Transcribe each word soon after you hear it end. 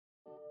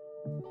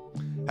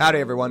Howdy,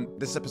 everyone.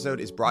 This episode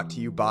is brought to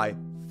you by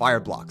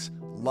Fireblocks.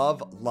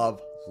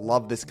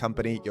 Love this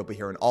company. You'll be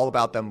hearing all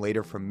about them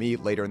later from me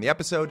later in the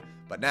episode.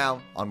 But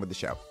now, on with the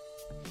show.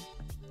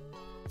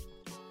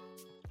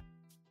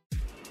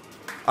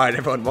 All right,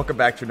 everyone. Welcome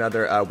back to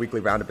another weekly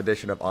roundup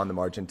edition of On the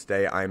Margin.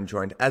 Today, I am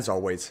joined, as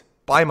always,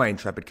 by my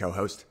intrepid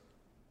co-host,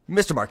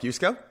 Mr. Mark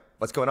Yusko.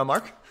 What's going on,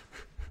 Mark?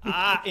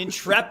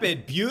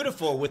 Intrepid,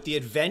 beautiful, with the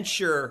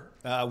adventure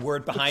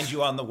word behind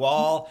you on the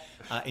wall.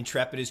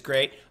 Intrepid is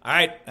great. All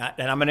right,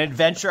 and I'm an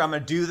adventure. I'm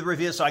going to do the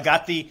review. So I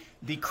got the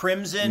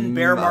crimson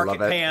bear market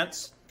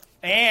pants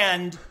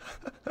and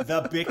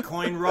the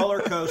Bitcoin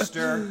roller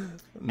coaster.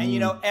 And, you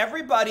know,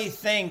 everybody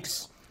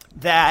thinks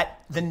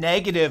that the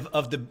negative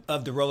of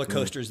the roller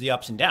coaster is the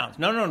ups and downs.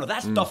 No.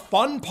 That's the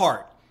fun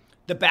part.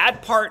 The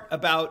bad part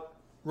about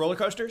roller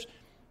coasters,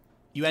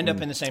 you end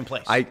up in the same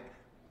place.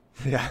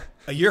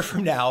 A year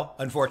from now,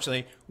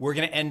 unfortunately, we're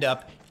going to end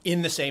up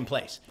in the same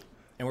place.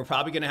 And we're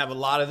probably going to have a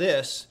lot of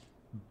this,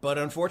 but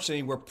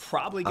unfortunately, we're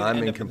probably going to end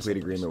up in I'm in complete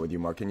agreement with you,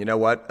 Mark. And you know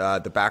what?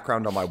 The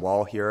background on my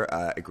wall here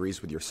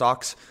agrees with your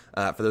socks.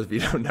 For those of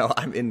you who don't know,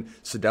 I'm in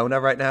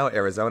Sedona right now,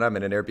 Arizona. I'm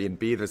in an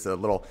Airbnb. There's a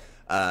little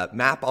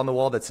map on the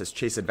wall that says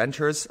Chase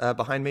Adventures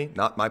behind me.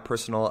 Not my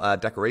personal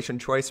decoration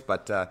choice,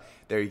 but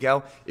there you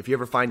go. If you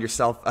ever find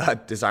yourself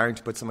desiring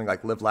to put something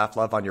like Live, Laugh,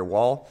 Love on your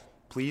wall,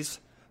 please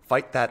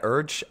fight that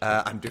urge.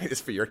 I'm doing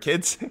this for your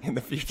kids in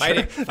the future. Fight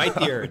it. Fight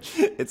the urge.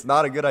 It's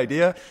not a good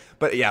idea.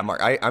 But yeah, Mark,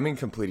 I'm in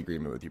complete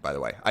agreement with you, by the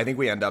way. I think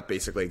we end up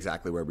basically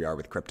exactly where we are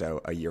with crypto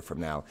a year from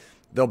now.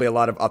 There'll be a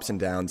lot of ups and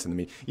downs in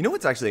the You know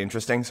what's actually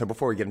interesting? So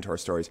before we get into our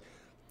stories,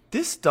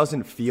 this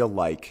doesn't feel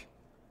like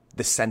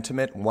the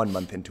sentiment 1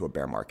 month into a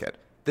bear market.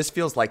 This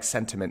feels like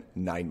sentiment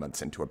 9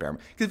 months into a bear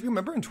market. Because if you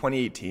remember in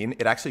 2018,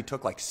 it actually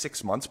took like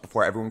 6 months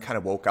before everyone kind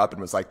of woke up and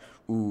was like,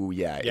 ooh,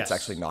 yeah, it's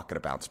actually not going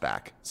to bounce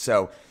back.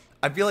 So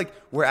I feel like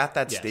we're at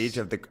that stage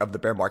of the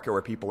bear market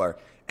where people are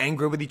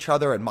angry with each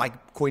other and my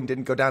coin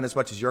didn't go down as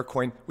much as your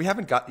coin. We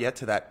haven't got yet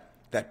to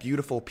that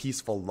beautiful,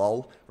 peaceful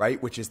lull,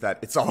 right? Which is that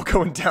it's all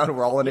going down and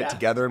we're all in it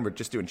together and we're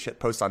just doing shit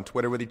posts on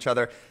Twitter with each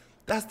other.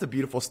 That's the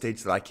beautiful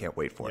stage that I can't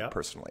wait for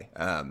personally.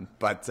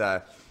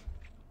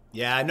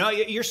 Yeah, no,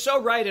 you're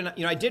so right. And,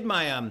 you know, I did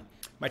my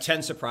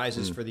 10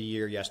 surprises for the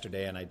year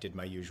yesterday, and I did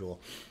my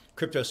usual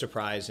crypto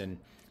surprise. And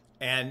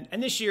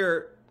this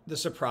year, the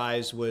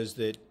surprise was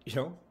that, you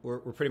know, we're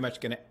pretty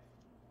much going to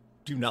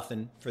do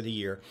nothing for the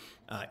year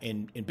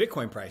in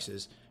Bitcoin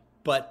prices.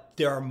 But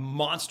there are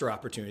monster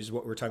opportunities,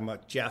 what we were talking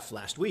about, Jeff,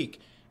 last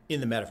week, in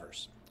the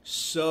metaverse.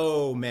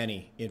 So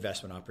many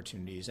investment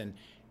opportunities. And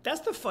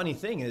that's the funny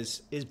thing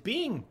is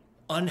being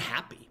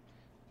unhappy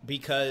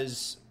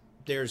because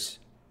there's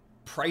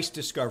price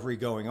discovery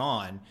going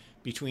on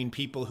between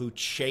people who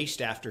chased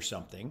after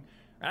something.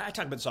 I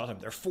talk about this all the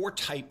time. There are 4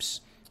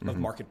 types of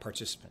market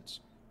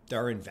participants.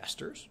 There are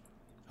investors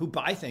who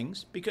buy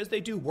things because they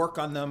do work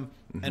on them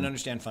and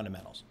understand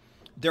fundamentals.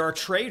 There are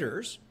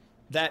traders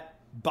that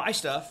buy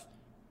stuff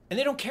and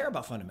they don't care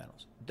about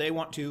fundamentals. They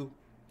want to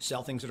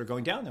sell things that are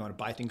going down. They want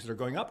to buy things that are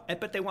going up,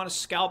 but they want to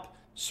scalp a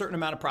certain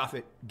amount of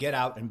profit, get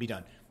out and be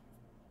done.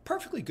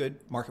 Perfectly good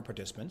market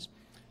participants.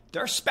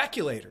 There are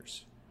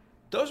speculators.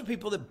 Those are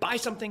people that buy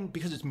something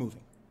because it's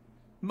moving,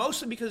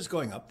 mostly because it's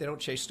going up. They don't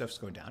chase stuff that's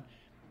going down.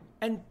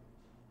 And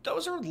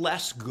those are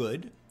less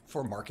good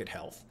for market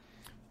health.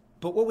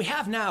 But what we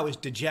have now is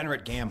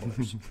degenerate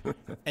gamblers.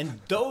 And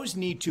those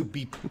need to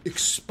be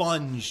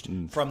expunged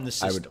from the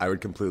system. I would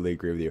completely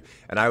agree with you.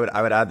 And I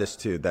would add this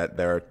too, that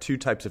there are 2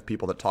 types of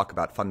people that talk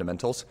about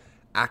fundamentals: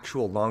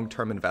 actual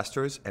long-term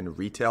investors and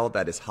retail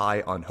that is high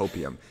on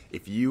hopium.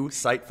 If you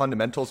cite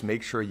fundamentals,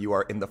 make sure you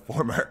are in the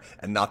former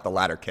and not the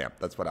latter camp.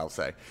 That's what I'll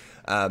say.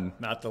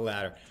 Not the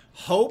latter.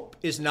 Hope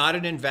is not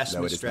an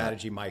investment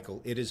strategy, Michael.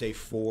 It is a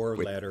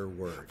 4-letter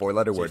word.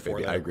 4-letter word,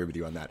 baby. I agree with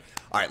you on that.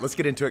 All right, let's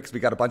get into it because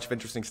we got a bunch of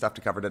interesting stuff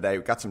to cover today.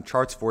 We've got some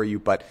charts for you,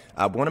 but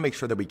we want to make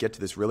sure that we get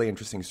to this really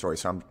interesting story.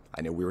 So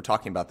I know we were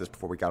talking about this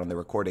before we got on the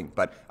recording,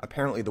 but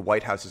apparently the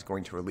White House is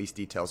going to release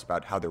details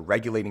about how they're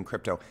regulating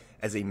crypto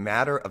as a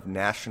matter of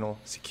national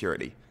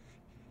security.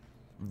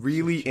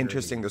 Really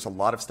interesting. There's a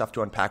lot of stuff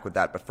to unpack with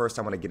that, but first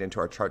I want to get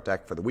into our chart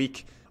deck for the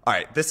week. All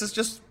right, this is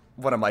just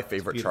one of my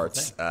favorite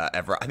charts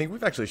ever. I think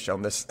we've actually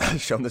shown this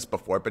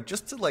before, but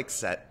just to like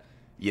set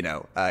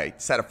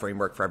a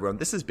framework for everyone.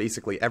 This is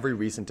basically every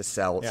reason to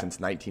sell since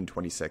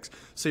 1926.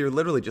 So you're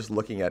literally just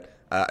looking at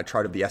a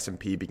chart of the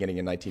S&P beginning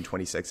in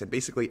 1926, and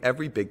basically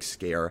every big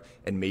scare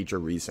and major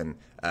reason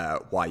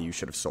why you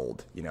should have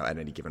sold, at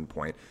any given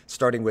point.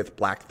 Starting with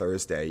Black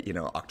Thursday,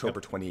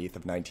 October 28th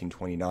of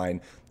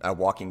 1929,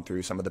 walking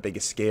through some of the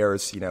biggest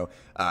scares,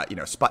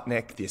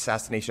 Sputnik, the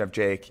assassination of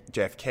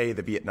JFK,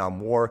 the Vietnam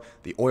War,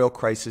 the oil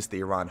crisis, the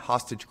Iran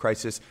hostage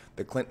crisis,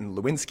 the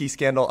Clinton-Lewinsky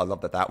scandal. I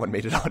love that one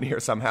made it on here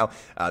somehow.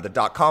 The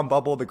dot-com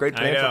bubble, the great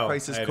financial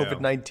crisis,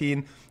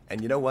 COVID-19.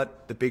 And you know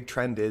what? The big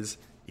trend is,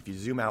 if you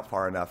zoom out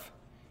far enough,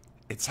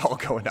 it's all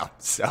going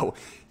up. So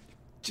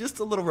just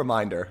a little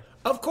reminder.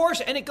 Of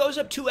course, and it goes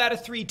up 2 out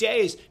of 3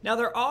 days. Now,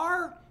 there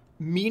are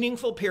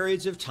meaningful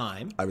periods of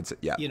time. I would say,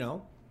 yeah.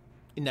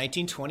 In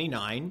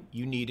 1929,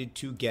 you needed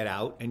to get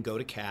out and go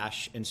to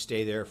cash and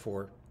stay there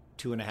for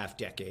 2.5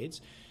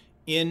 decades.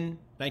 In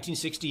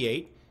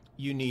 1968,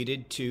 you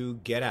needed to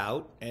get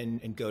out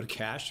and go to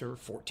cash for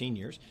 14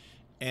 years.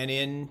 And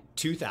in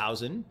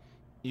 2000,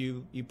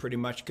 you pretty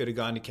much could have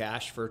gone to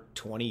cash for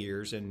 20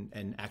 years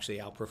and actually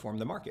outperformed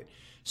the market.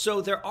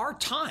 So there are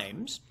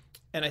times,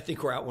 and I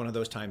think we're at one of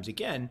those times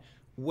again,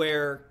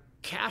 where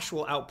cash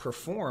will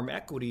outperform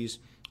equities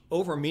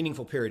over a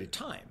meaningful period of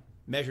time,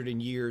 measured in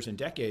years and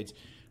decades.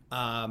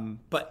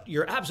 But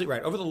you're absolutely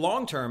right. Over the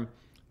long term,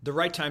 the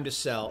right time to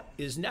sell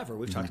is never.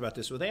 We've talked about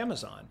this with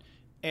Amazon.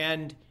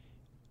 And,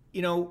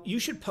 you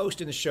should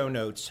post in the show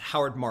notes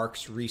Howard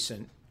Marks'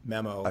 recent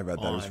memo. I read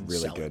that. It was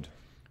really selling, good.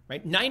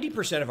 Right?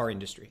 90% of our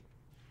industry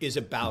is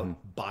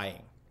about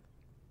buying.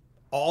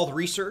 All the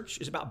research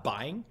is about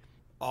buying.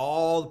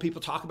 All the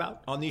people talk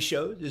about on these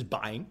shows is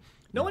buying.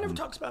 No one ever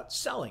talks about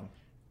selling.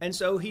 And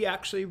so he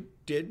actually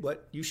did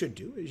what you should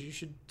do, is you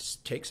should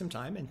take some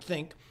time and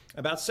think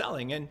about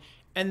selling.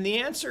 And the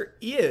answer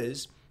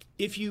is,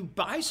 if you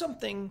buy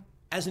something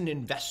as an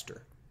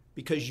investor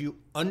because you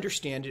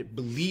understand it,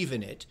 believe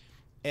in it,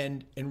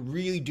 and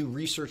really do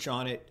research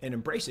on it and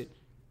embrace it,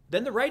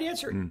 then the right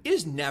answer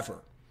is never.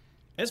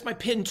 And it's my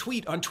pinned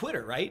tweet on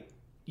Twitter, right?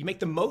 You make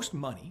the most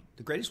money,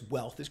 the greatest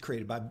wealth is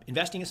created by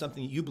investing in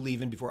something you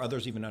believe in before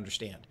others even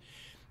understand.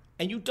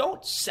 And you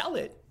don't sell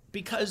it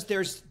because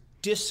there's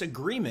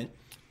disagreement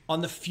on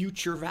the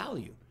future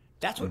value.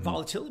 That's what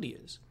volatility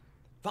is.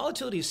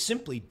 Volatility is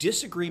simply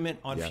disagreement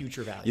on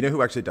future value. You know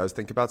who actually does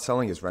think about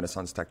selling is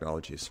Renaissance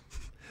Technologies.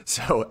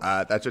 So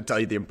that should tell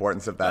you the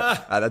importance of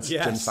that. That's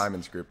Jim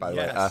Simon's group, by the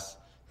way.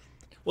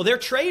 Well, they're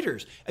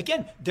traders.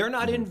 Again, they're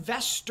not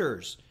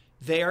investors.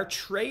 They are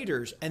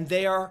traders, and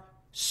they are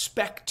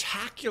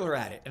spectacular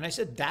at it. And I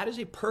said that is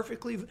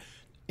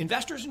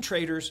investors and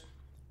traders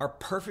are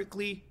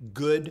perfectly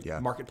good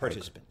market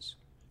participants.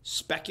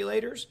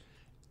 Speculators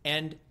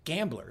and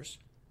gamblers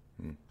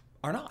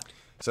are not.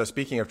 So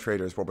speaking of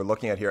traders, what we're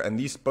looking at here, and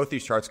both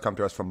these charts come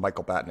to us from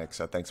Michael Batnick,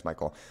 so thanks,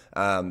 Michael.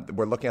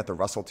 We're looking at the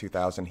Russell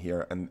 2000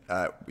 here, and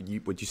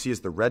what you see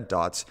is the red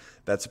dots.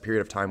 That's a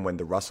period of time when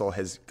the Russell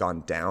has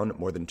gone down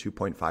more than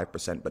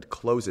 2.5%, but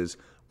closes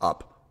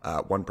up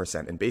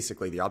 1%. And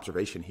basically the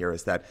observation here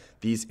is that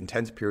these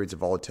intense periods of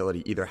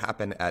volatility either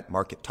happen at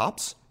market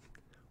tops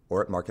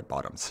or at market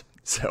bottoms.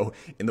 So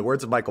in the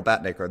words of Michael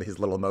Batnick, or his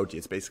little emoji,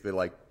 it's basically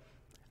like,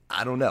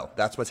 I don't know.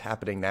 That's what's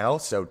happening now.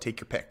 So take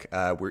your pick.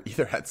 We're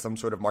either at some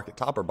sort of market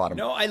top or bottom.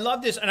 No, I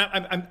love this. And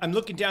I'm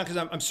looking down because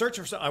I'm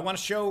searching for something. I want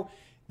to show,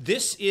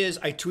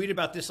 I tweeted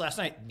about this last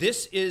night.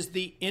 This is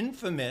the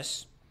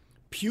infamous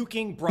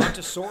puking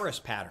brontosaurus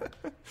pattern.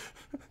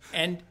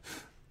 And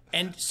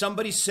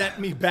somebody sent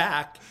me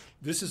back,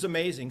 this is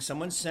amazing.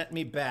 Someone sent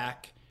me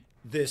back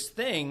this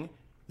thing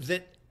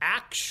that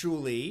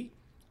actually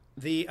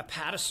the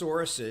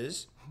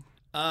apatosauruses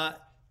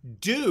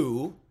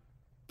do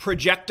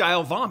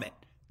projectile vomit.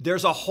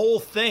 There's a whole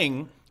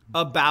thing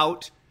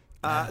about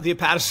the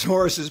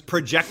apatosaurus's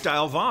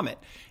projectile vomit.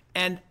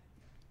 And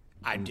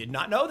I did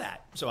not know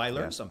that. So I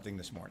learned something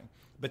this morning.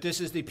 But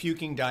this is the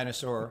puking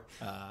dinosaur,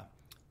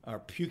 or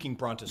puking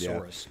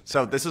brontosaurus. Yeah.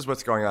 So this is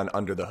what's going on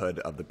under the hood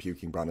of the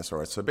puking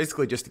brontosaurus. So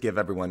basically, just to give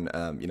everyone,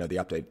 the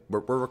update,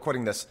 we're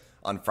recording this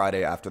on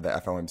Friday after the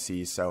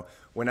FOMC. So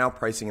we're now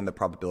pricing in the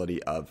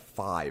probability of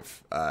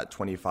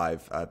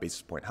 25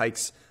 basis point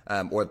hikes,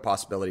 or the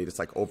possibility that's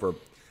like over,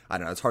 I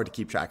don't know, it's hard to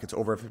keep track. It's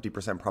over a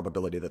 50%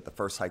 probability that the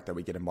first hike that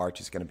we get in March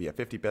is going to be a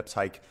 50 bips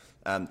hike.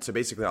 So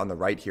basically on the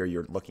right here,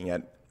 you're looking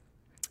at,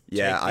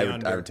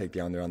 I would take the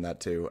under on that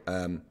too.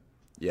 I'm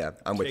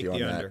with you on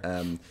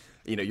that.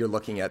 You're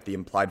looking at the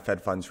implied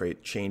Fed funds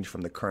rate change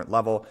from the current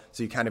level.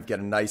 So you kind of get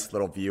a nice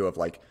little view of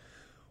like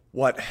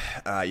what,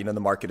 the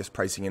market is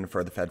pricing in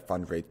for the Fed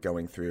fund rate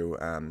going through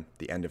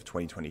the end of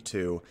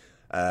 2022.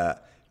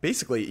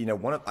 Basically,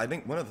 I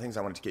think one of the things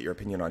I wanted to get your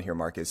opinion on here,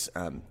 Mark, is,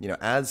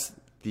 as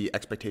the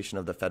expectation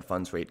of the Fed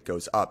funds rate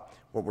goes up,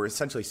 what we're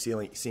essentially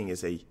seeing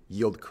is a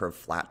yield curve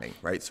flattening,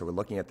 right? So we're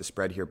looking at the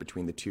spread here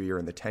between the 2-year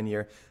and the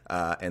 10-year,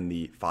 and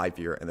the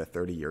 5-year and the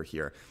 30-year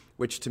here,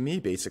 which to me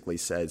basically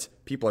says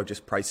people are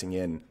just pricing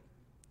in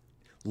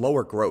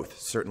lower growth,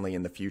 certainly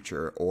in the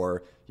future,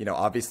 or,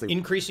 obviously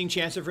increasing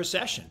chance of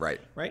recession. Right.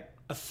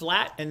 A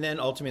flat and then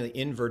ultimately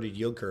inverted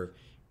yield curve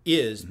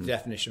is the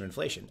definition of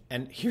inflation.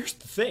 And here's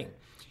the thing.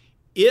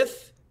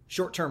 If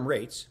short-term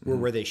rates were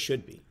where they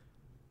should be,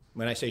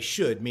 when I say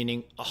should,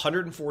 meaning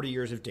 140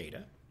 years of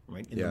data,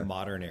 right, in the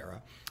modern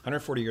era,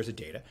 140 years of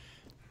data,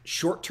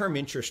 short-term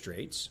interest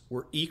rates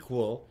were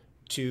equal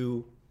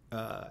to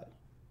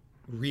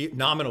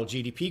nominal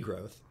GDP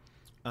growth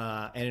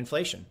and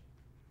inflation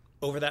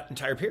over that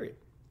entire period,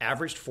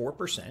 averaged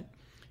 4%,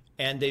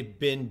 and they've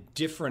been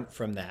different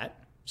from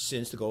that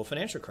since the global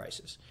financial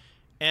crisis.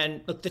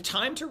 And look, the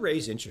time to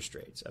raise interest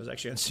rates, I was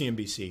actually on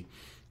CNBC,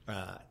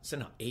 it's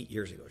now 8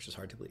 years ago, which is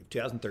hard to believe,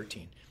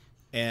 2013.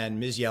 And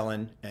Ms.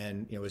 Yellen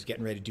was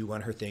getting ready to do one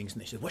of her things.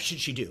 And they said, what should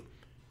she do?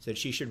 Said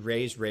she should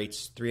raise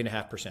rates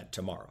 3.5%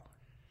 tomorrow.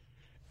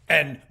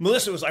 And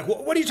Melissa was like,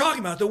 what are you talking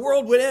about? The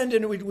world would end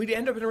and we'd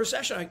end up in a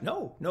recession. I'm like,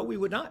 no, we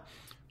would not.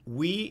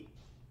 We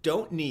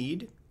don't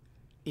need,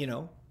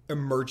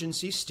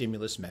 emergency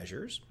stimulus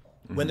measures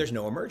when there's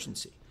no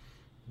emergency.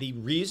 The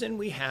reason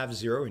we have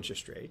zero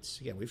interest rates,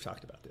 again, we've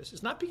talked about this,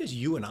 is not because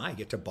you and I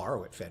get to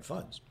borrow at Fed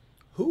funds.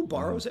 Who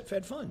borrows at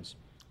Fed funds?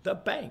 The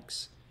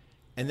banks.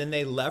 And then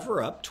they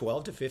lever up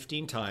 12 to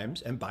 15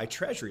 times and buy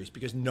treasuries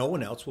because no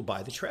one else will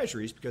buy the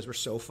treasuries because we're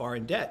so far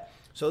in debt.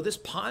 So this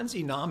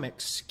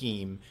Ponzi-nomics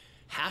scheme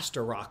has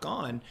to rock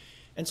on.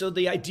 And so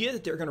the idea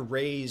that they're going to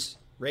raise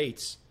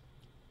rates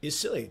is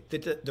silly.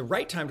 The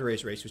right time to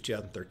raise rates was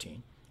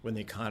 2013 when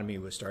the economy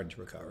was starting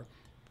to recover.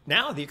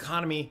 Now the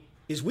economy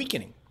is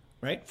weakening,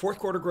 right? Fourth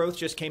quarter growth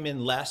just came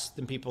in less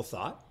than people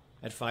thought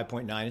at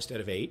 5.9 instead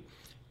of 8.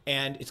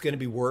 And it's going to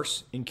be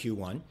worse in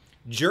Q1.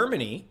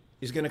 Germany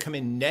is going to come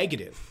in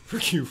negative for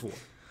Q4.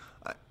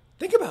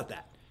 Think about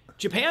that.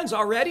 Japan's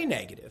already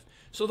negative.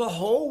 So the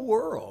whole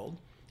world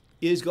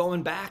is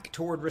going back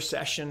toward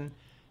recession.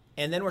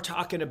 And then we're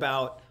talking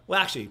about,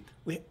 the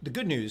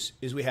good news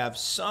is we have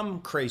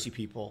some crazy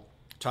people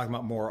talking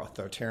about more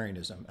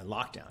authoritarianism and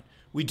lockdown.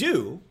 We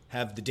do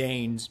have the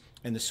Danes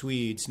and the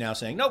Swedes now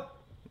saying, nope,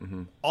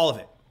 all of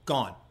it,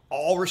 gone.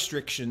 All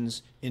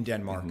restrictions in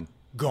Denmark,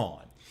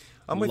 gone.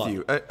 I'm with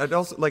you. I'd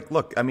also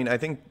look, I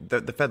think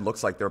the Fed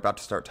looks like they're about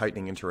to start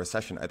tightening into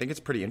recession. I think it's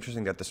pretty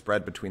interesting that the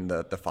spread between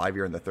the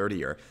 5-year and the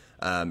 30-year,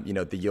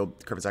 the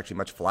yield curve is actually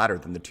much flatter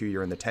than the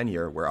 2-year and the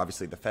 10-year, where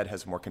obviously the Fed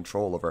has more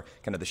control over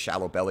kind of the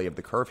shallow belly of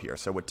the curve here.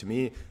 So what to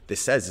me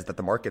this says is that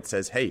the market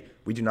says, hey,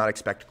 we do not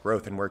expect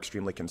growth and we're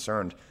extremely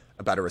concerned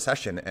about a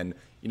recession. And,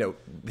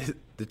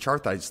 the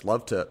chart that I just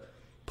love to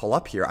pull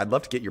up here, I'd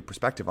love to get your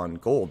perspective on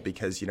gold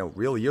because,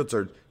 real yields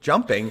are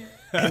jumping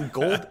and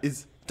gold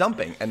is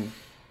dumping. And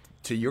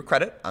to your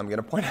credit, I'm going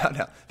to point out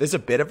now, there's a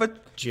bit of a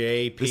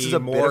bit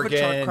of a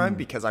chart crime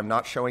because I'm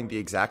not showing the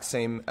exact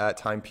same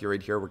time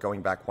period here. We're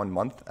going back 1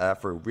 month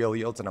for real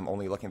yields, and I'm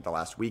only looking at the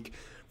last week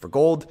for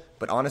gold.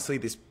 But honestly,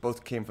 these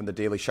both came from the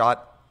Daily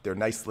Shot. They're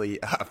nicely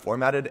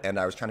formatted, and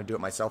I was trying to do it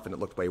myself, and it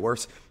looked way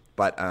worse.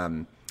 But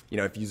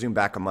if you zoom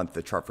back a month,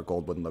 the chart for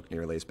gold wouldn't look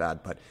nearly as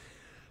bad. But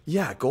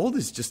yeah, gold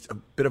is just a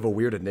bit of a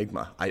weird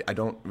enigma. I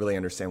don't really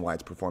understand why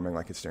it's performing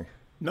like it's doing.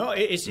 No,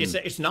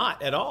 it's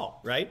not at all,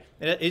 right?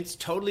 It's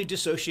totally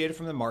dissociated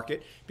from the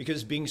market because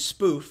it's being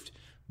spoofed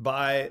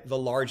by the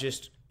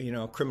largest,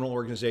 criminal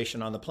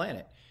organization on the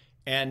planet.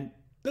 And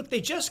look,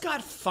 they just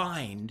got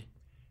fined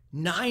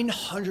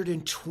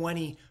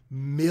 $920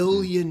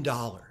 million.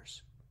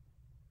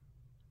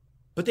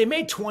 But they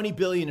made $20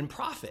 billion in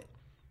profit.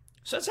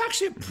 So it's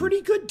actually a pretty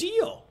good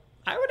deal.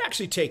 I would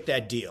actually take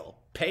that deal.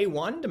 Pay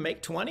 1 to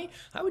make 20.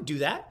 I would do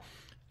that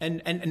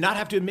and not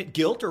have to admit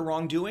guilt or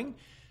wrongdoing.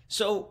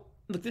 So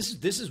look, this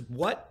is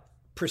what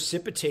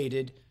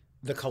precipitated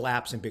the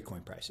collapse in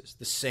Bitcoin prices.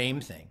 The same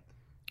thing.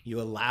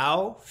 You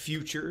allow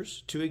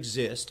futures to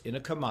exist in a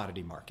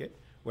commodity market,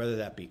 whether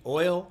that be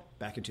oil.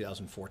 Back in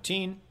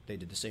 2014, they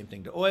did the same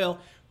thing to oil.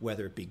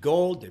 Whether it be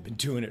gold, they've been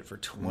doing it for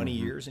 20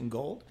 years in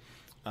gold.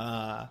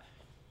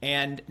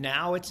 And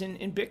now it's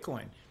in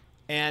Bitcoin.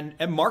 And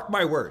mark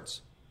my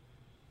words,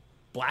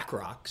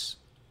 BlackRock's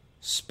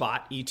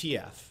spot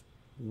ETF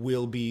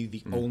will be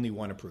the only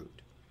one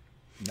approved.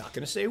 Not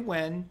going to say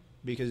when,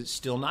 because it's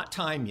still not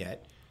time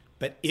yet,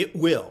 but it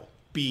will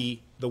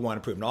be the one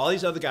approved. And all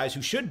these other guys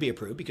who should be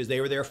approved because they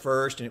were there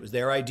first and it was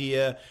their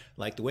idea,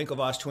 like the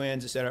Winklevoss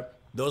twins, et cetera,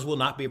 those will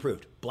not be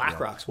approved.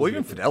 BlackRock's will be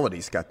even approved.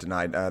 Fidelity's got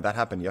denied. That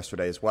happened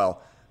yesterday as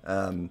well.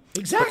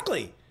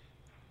 Exactly.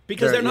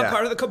 Because they're not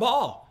part of the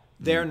cabal.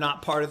 They're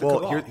not part of the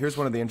cabal. Well, here's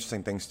one of the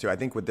interesting things, too. I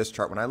think with this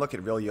chart, when I look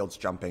at real yields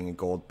jumping and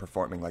gold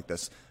performing like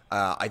this,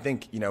 I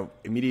think,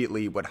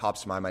 immediately what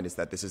hops to my mind is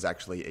that this is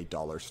actually a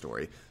dollar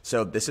story.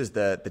 So this is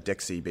the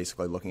Dixie,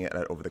 basically looking at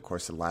it over the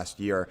course of the last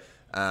year.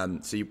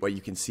 What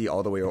you can see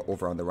all the way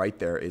over on the right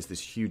there is this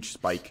huge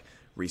spike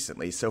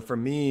recently. So for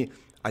me,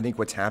 I think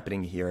what's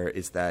happening here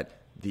is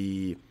that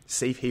the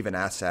safe haven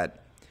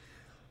asset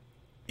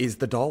is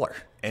the dollar.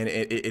 And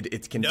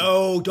it's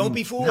no, don't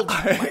be fooled.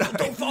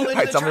 Don't fall into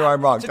the trap. Tell me why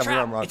I'm wrong.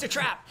 It's a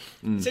trap.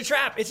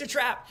 It's a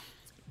trap.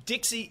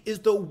 Dixie is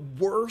the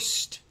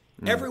worst.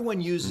 Everyone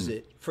uses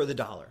it for the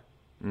dollar.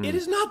 It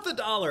is not the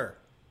dollar.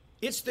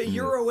 It's the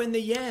euro and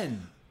the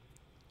yen.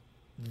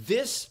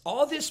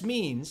 All this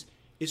means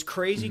is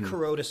crazy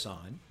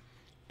Kuroda-san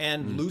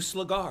and Lucy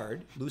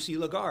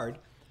Lagarde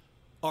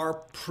are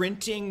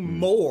printing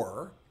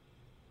more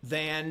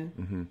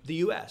than the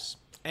U.S.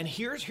 And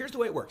here's the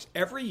way it works.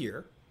 Every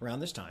year around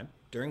this time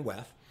during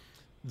WEF,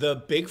 the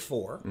big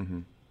four,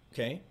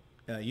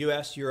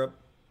 U.S., Europe,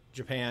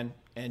 Japan,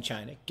 and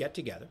China get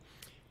together.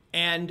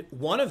 And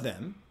one of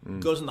them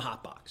goes in the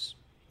hot box.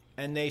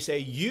 And they say,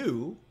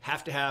 you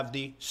have to have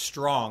the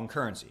strong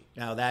currency.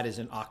 Now, that is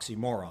an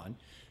oxymoron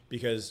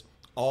because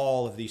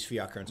all of these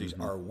fiat currencies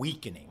are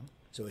weakening.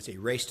 So it's a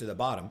race to the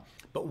bottom.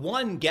 But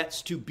one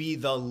gets to be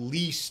the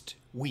least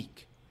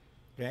weak.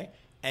 Okay?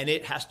 And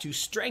it has to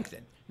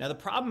strengthen. Now, the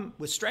problem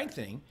with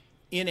strengthening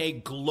in a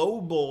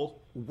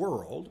global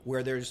world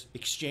where there's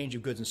exchange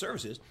of goods and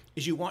services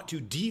is you want to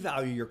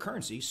devalue your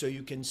currency so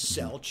you can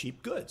sell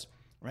cheap goods,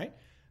 right?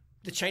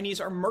 The Chinese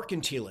are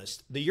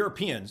mercantilists. The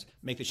Europeans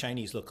make the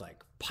Chinese look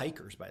like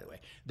pikers, by the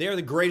way. They are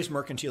the greatest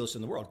mercantilists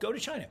in the world. Go to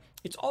China.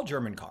 It's all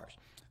German cars.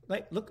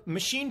 Like, look,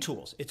 machine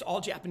tools. It's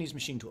all Japanese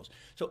machine tools.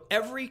 So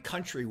every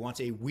country wants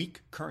a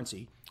weak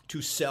currency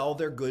to sell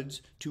their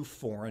goods to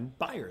foreign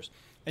buyers.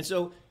 And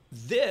so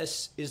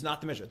this is not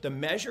the measure. The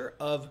measure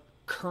of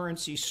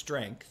currency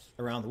strength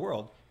around the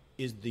world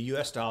is the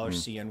US dollar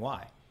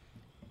CNY.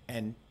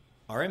 And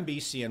RMB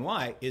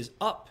CNY is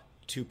up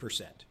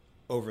 2%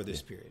 over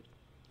this period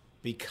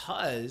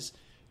because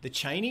the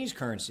Chinese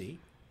currency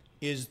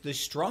is the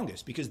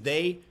strongest because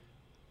they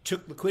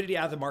took liquidity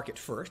out of the market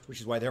first, which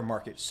is why their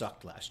market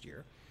sucked last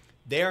year.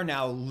 They are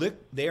now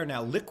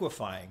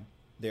liquefying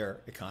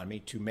their economy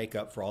to make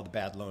up for all the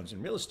bad loans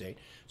in real estate.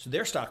 So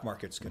their stock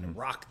market's going to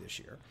rock this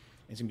year.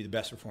 It's going to be the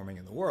best performing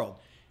in the world.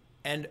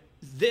 And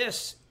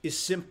this is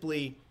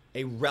simply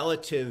a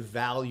relative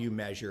value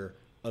measure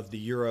of the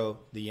euro,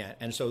 the yen.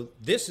 And so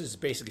this is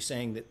basically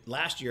saying that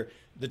last year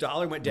the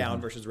dollar went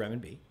down versus the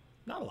renminbi.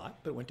 Not a lot,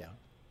 but it went down.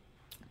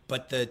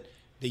 But the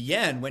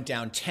yen went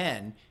down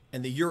 10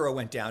 and the euro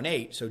went down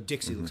 8. So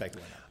Dixie looks like it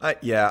went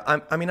up. Yeah,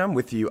 I'm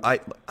with you. I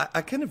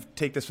kind of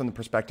take this from the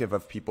perspective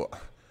of people,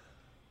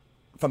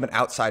 from an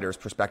outsider's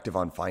perspective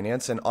on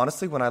finance. And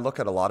honestly, when I look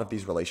at a lot of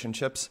these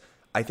relationships,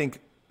 I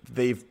think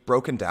they've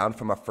broken down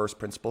from a first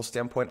principle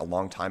standpoint a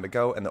long time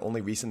ago. And the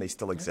only reason they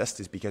still exist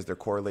is because they're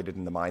correlated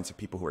in the minds of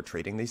people who are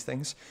trading these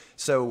things.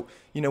 So,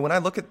 when I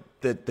look at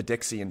the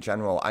Dixie in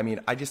general, I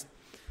mean, I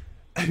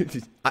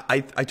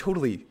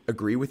totally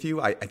agree with you.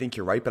 I think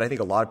you're right, but I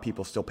think a lot of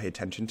people still pay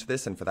attention to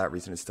this, and for that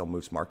reason, it still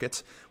moves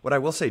markets. What I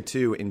will say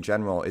too, in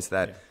general, is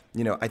that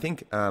I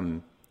think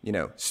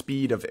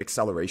speed of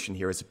acceleration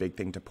here is a big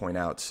thing to point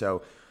out.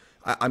 So,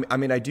 I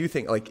mean, I do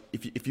think like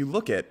if you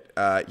look at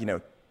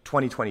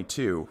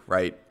 2022,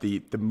 right,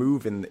 the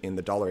move in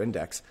the dollar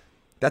index,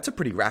 that's a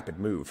pretty rapid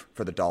move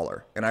for the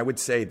dollar. And I would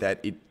say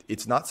that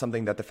it's not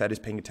something that the Fed is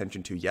paying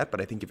attention to yet, but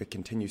I think if it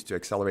continues to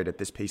accelerate at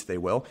this pace, they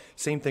will.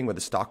 Same thing with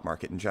the stock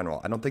market in general.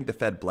 I don't think the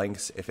Fed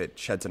blinks if it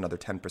sheds another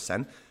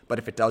 10%, but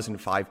if it does in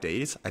 5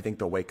 days, I think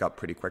they'll wake up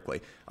pretty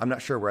quickly. I'm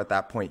not sure we're at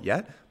that point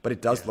yet, but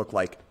it does look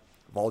like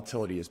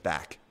volatility is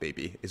back,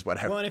 baby, is what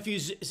I... Well, and if you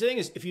zoomed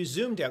out, if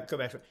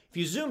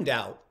you zoomed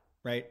out,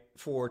 right,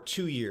 for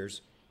 2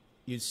 years,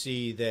 you'd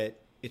see that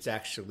it's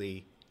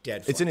actually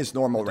dead flat. It's in its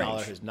normal range. range. The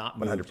dollar has not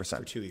moved 100%.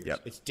 for 2 years.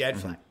 Yep. It's dead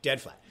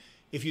flat.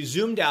 If you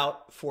zoomed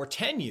out for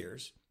 10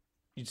 years,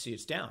 you'd see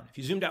it's down. If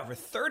you zoomed out for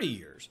 30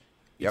 years,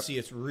 you'd see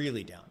it's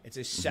really down. It's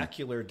a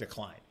secular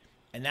decline.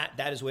 And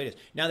that is the way it is.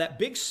 Now, that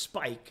big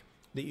spike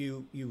that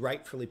you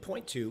rightfully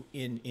point to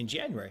in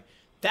January,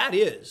 that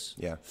is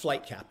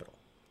flight capital,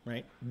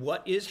 right?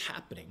 What is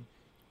happening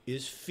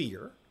is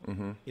fear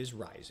is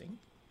rising,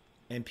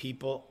 and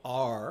people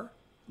are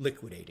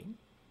liquidating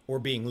or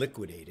being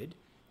liquidated,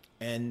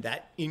 and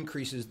that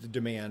increases the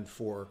demand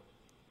for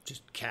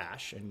just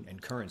cash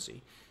and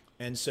currency.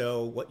 And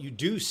so what you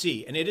do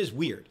see, and it is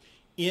weird,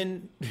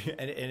 and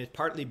it's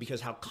partly because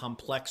how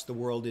complex the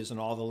world is and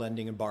all the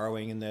lending and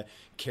borrowing and the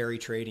carry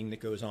trading that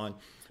goes on,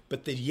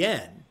 but the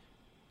yen,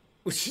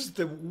 which is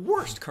the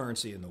worst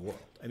currency in the world,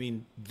 I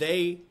mean,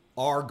 they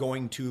are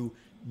going to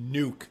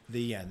nuke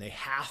the yen. They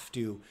have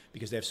to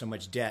because they have so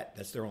much debt.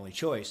 That's their only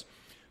choice.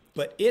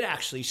 But it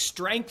actually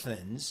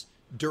strengthens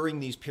during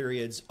these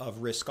periods of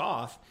risk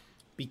off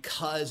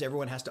because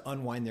everyone has to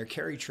unwind their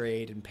carry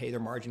trade and pay their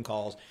margin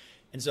calls.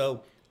 And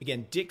so,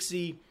 again,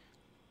 Dixie,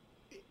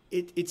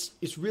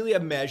 it's really a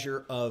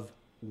measure of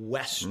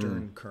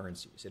Western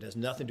currencies. It has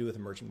nothing to do with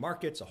emerging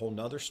markets, a whole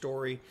nother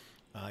story.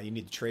 You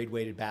need the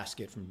trade-weighted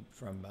basket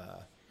from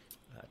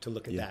to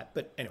look at that.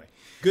 But anyway,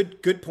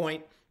 good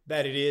point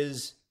that it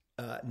is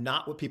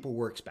not what people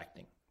were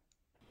expecting.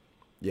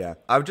 Yeah,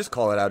 I would just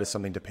call it out as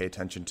something to pay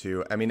attention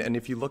to. I mean, and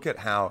if you look at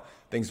how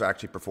things are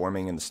actually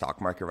performing in the stock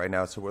market right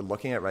now, so what we're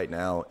looking at right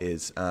now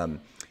is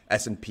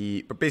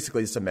S&P, but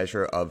basically it's a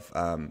measure of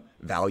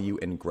value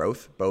and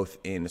growth, both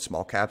in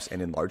small caps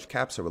and in large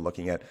caps. So we're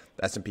looking at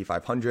the S&P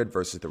 500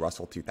 versus the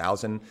Russell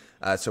 2000.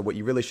 So what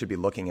you really should be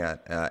looking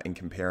at and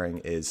comparing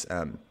is,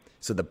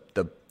 so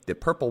the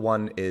purple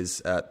one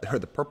is, or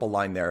the purple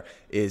line there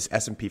is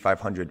S&P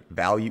 500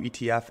 value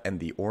ETF, and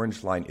the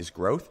orange line is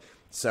growth.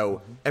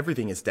 So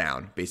everything is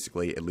down,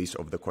 basically, at least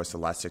over the course of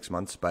the last 6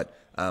 months. But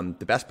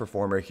the best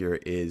performer here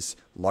is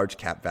large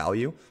cap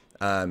value,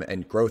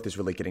 and growth is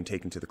really getting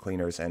taken to the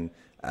cleaners. And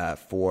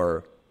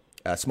for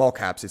small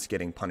caps, it's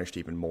getting punished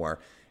even more.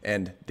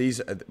 And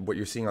these, what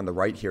you're seeing on the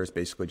right here is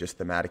basically just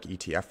thematic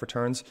ETF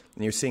returns.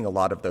 And you're seeing a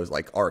lot of those,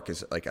 like ARK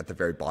is like at the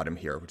very bottom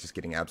here, which is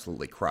getting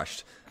absolutely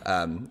crushed.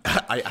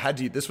 I had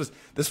to, this was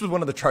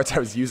one of the charts I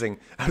was going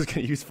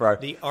to use for our...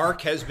 The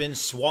ARK has been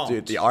swamped.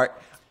 Dude,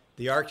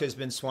 the ARK has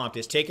been swamped.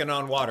 It's taken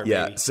on water,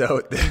 yeah, baby.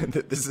 So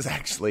this is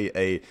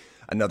actually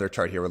another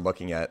chart here. We're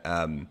looking at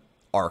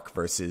ARK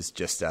versus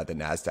just the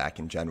NASDAQ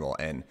in general.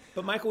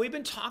 But Michael, we've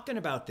been talking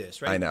about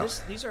this, right? I know.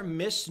 These are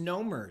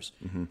misnomers.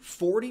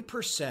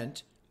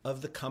 40%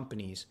 of the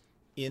companies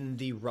in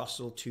the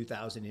Russell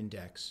 2000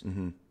 index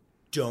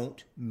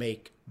don't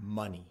make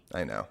money.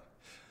 I know.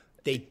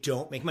 They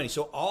don't make money.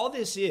 So all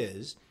this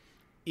is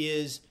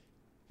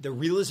the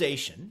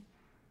realization,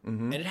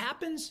 and it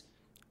happens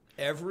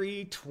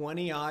every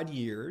 20 odd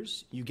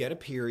years. You get a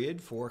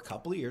period for a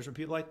couple of years where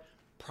people are like,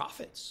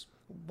 profits.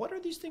 What are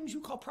these things you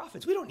call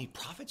profits? We don't need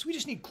profits. We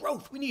just need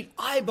growth. We need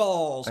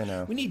eyeballs. I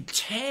know. We need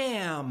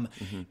TAM.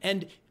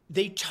 And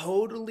they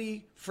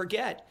totally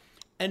forget.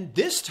 And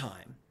this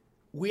time,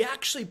 we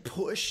actually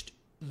pushed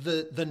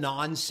the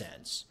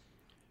nonsense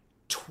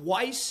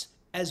twice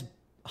as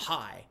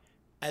high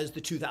as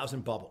the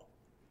 2000 bubble,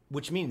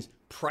 which means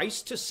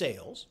price to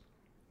sales,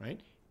 right?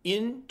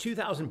 In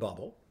 2000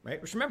 bubble,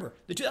 right? Which remember,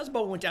 the 2000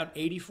 bubble went down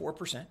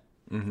 84%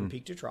 from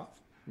peak to trough.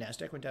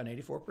 NASDAQ went down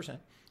 84%.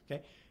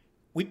 Okay.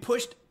 We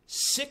pushed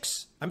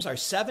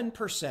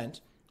 7%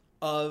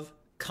 of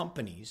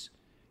companies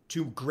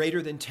to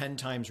greater than 10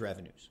 times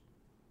revenues.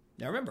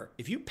 Now remember,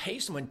 if you pay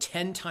someone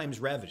 10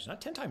 times revenues,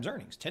 not 10 times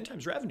earnings, 10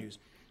 times revenues,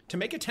 to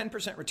make a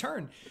 10%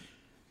 return,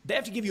 they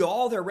have to give you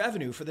all their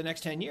revenue for the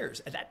next 10 years.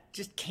 And that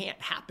just can't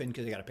happen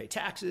because they got to pay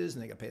taxes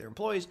and they got to pay their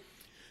employees.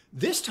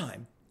 This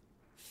time,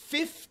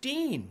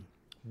 15,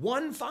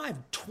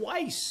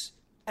 twice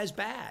as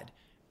bad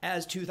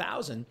as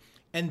 2000.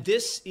 And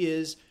this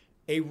is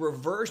a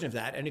reversion of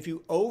that. And if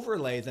you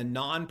overlay the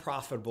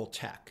non-profitable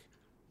tech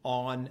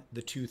on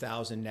the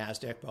 2000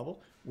 NASDAQ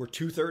bubble, we're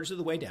 2/3 of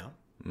the way down.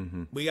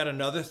 We got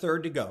another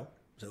third to go.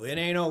 So it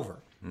ain't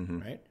over,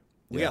 right?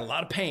 We got a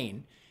lot of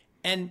pain.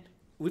 And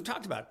we've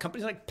talked about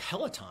companies like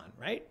Peloton,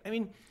 right? I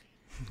mean,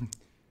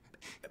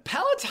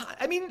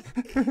 Peloton,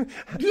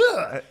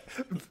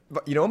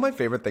 But you know what my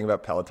favorite thing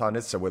about Peloton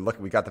is? So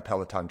we got the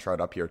Peloton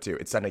chart up here too.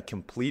 It's done a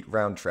complete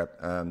round trip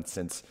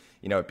since,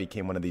 it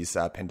became one of these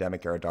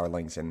pandemic era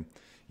darlings in,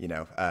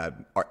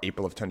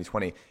 April of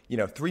 2020.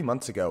 3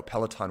 months ago,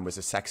 Peloton was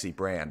a sexy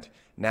brand.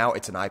 Now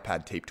it's an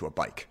iPad taped to a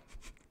bike.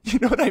 You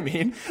know what I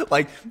mean?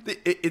 Like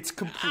it's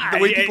complete. The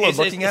way people are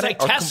looking at it,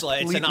 it's like Tesla.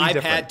 It's an iPad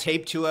different.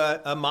 taped to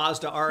a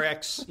Mazda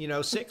RX,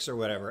 6 or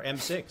whatever,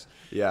 M6.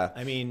 Yeah.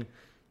 And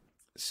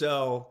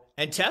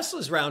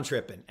Tesla's round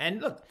tripping.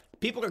 And look,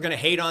 people are going to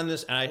hate on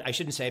this. And I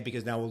shouldn't say it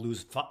because now we'll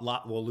lose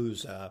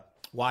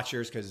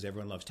watchers because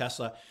everyone loves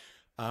Tesla.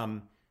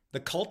 The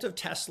cult of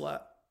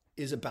Tesla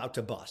is about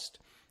to bust,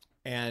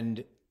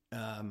 and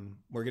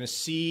we're going to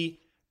see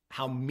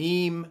how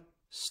meme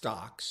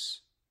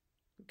stocks.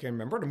 Okay,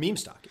 remember what a meme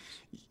stock is?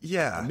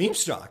 Yeah. A meme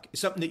stock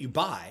is something that you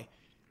buy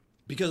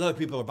because other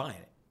people are buying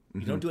it.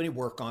 You don't do any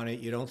work on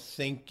it. You don't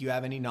think you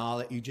have any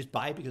knowledge. You just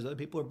buy it because other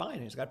people are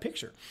buying it. It's got a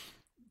picture.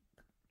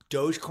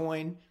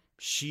 Dogecoin,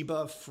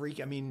 Shiba,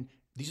 Freak.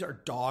 These are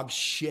dog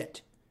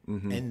shit.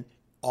 And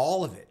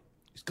all of it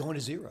is going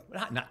to zero.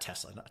 Not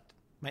Tesla.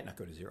 Might not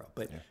go to zero.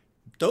 But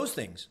those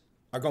things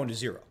are going to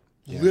zero.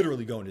 Yeah.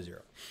 Literally going to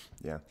zero.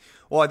 Yeah.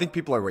 Well, I think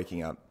people are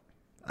waking up.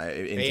 In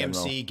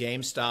AMC, general.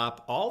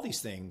 GameStop, all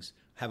these things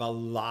have a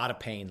lot of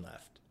pain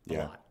left. A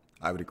lot.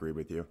 I would agree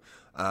with you.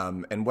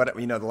 And what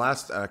the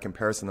last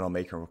comparison that I'll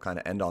make, and we'll kind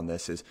of end on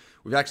this, is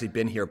we've actually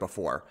been here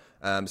before.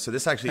 So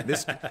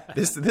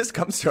this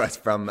comes to us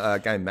from a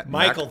guy,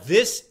 Michael.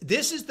 This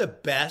is the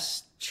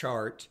best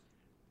chart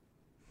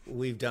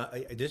we've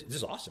done. This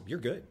is awesome. You're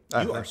good.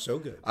 You are so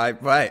good.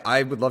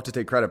 I would love to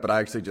take credit, but I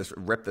actually just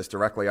ripped this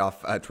directly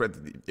off Twitter.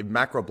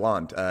 Macro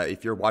Blonde,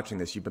 if you're watching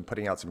this, you've been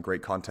putting out some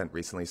great content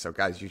recently. So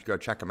guys, you should go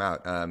check him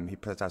out. He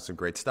puts out some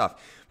great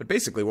stuff. But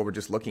basically what we're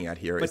just looking at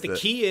here is the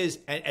key is,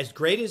 as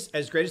great as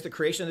the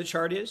creation of the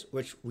chart is,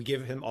 which we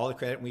give him all the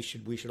credit, and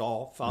we should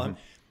all follow him,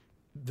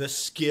 the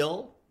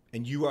skill,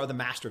 and you are the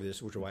master of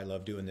this, which is why I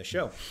love doing this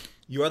show.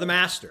 You are the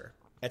master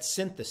at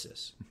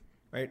synthesis,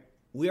 right?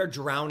 We are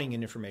drowning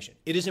in information.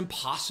 It is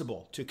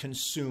impossible to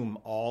consume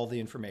all the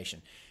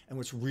information. And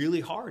what's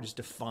really hard is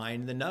to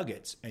find the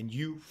nuggets, and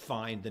you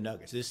find the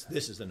nuggets. This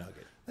is the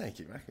nugget. Thank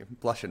you. I'm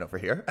blushing over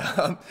here.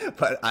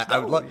 But I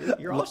would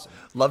you're awesome.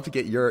 Love to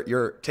get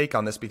your take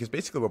on this, because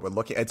basically what we're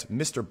looking at, it's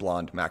Mr.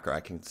 Blonde Macro.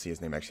 I can see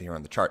his name actually here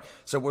on the chart.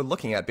 So we're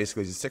looking at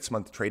basically a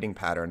 6-month trading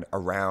pattern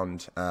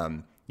around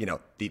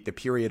the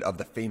period of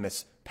the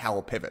famous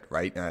Powell pivot,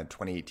 right?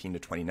 2018 to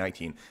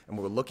 2019. And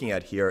what we're looking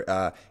at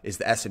here is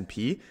the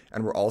S&P,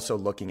 and we're also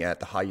looking at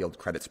the high yield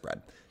credit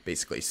spread,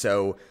 basically.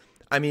 So,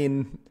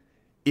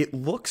 it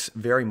looks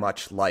very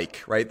much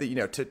like, right,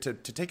 that,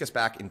 to take us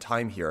back in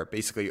time here,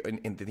 basically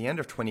in the end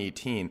of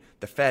 2018,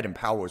 the Fed and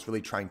Powell was really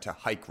trying to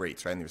hike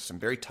rates, right? And there was some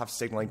very tough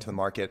signaling to the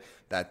market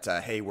that,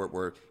 hey,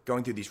 we're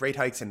going through these rate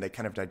hikes, and they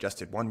kind of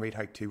digested 1 rate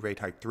hike, 2 rate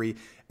hike, 3.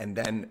 And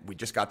then we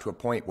just got to a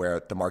point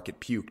where the market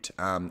puked,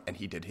 and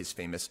he did his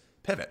famous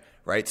pivot,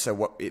 right? So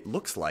what it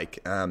looks like,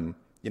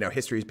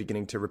 history is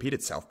beginning to repeat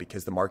itself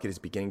because the market is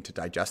beginning to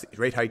digest these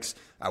rate hikes.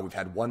 We've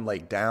had one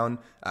leg down.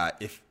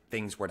 If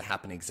things were to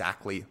happen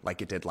exactly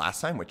like it did last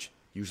time, which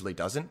usually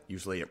doesn't.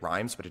 Usually it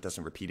rhymes, but it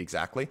doesn't repeat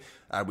exactly.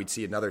 We'd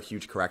see another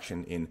huge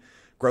correction in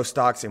growth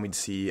stocks, and we'd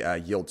see a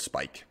yield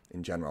spike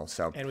in general.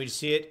 And we'd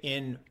see it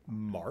in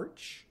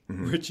March,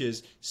 which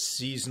is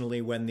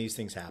seasonally when these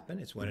things happen.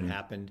 It's when it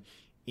happened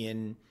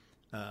in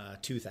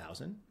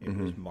 2000. It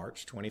was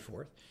March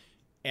 24th.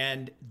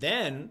 And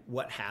then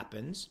what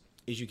happens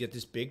is you get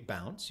this big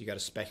bounce. You got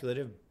a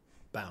speculative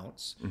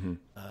bounce,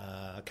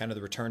 kind of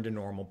the return to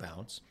normal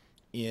bounce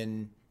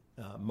in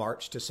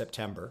March to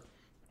September.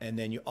 And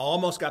then you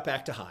almost got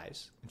back to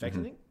highs. In fact,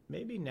 I think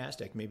maybe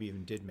NASDAQ maybe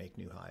even did make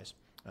new highs.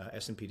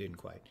 S&P didn't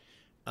quite.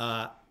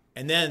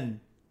 And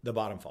then the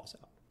bottom falls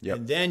out. Yep.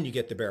 And then you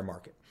get the bear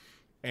market.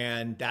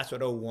 And that's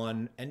what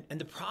 01. And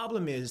the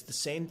problem is the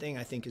same thing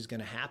I think is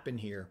going to happen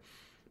here,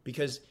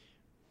 because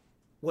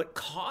what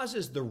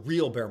causes the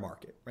real bear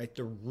market, right,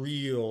 the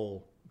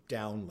real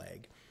down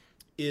leg,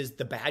 is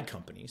the bad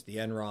companies, the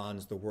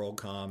Enrons, the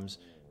WorldComs,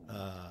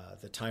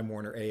 the Time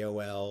Warner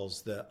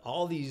AOLs,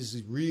 all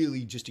these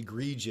really just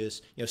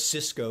egregious,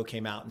 Cisco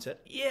came out and said,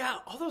 yeah,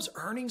 all those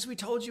earnings we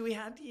told you we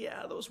had,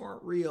 yeah, those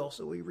weren't real.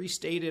 So we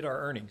restated our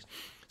earnings.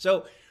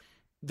 So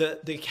the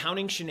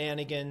accounting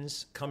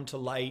shenanigans come to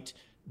light.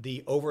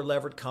 The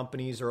over-levered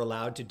companies are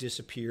allowed to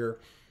disappear.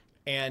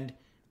 And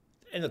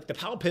look, the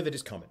Powell pivot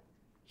is coming.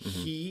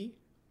 He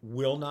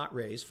will not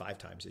raise 5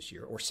 times this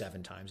year or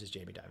 7 times, as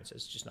Jamie Dimon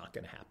says. It's just not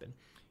going to happen.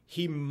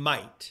 He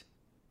might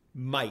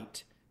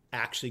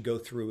actually go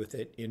through with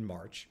it in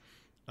March.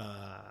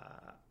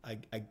 I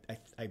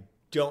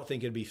don't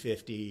think it'd be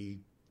 50,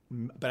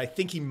 but I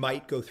think he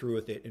might go through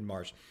with it in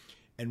March.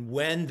 And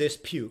when this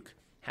puke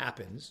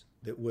happens,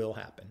 that will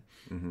happen,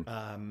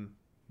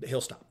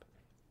 he'll stop.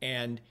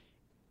 And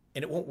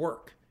it won't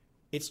work.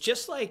 It's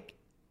just like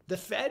the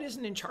Fed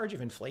isn't in charge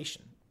of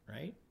inflation,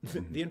 right?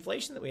 The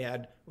inflation that we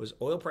had was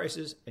oil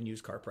prices and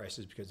used car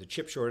prices because of the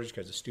chip shortage,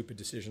 because of stupid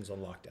decisions on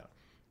lockdown.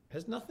 It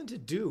has nothing to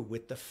do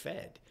with the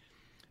Fed.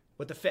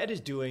 What the Fed is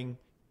doing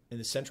in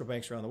the central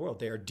banks around the world,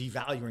 they are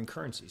devaluing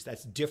currencies.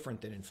 That's different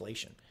than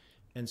inflation.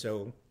 And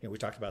so, we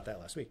talked about that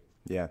last week.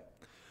 Yeah.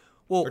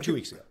 Well, or 2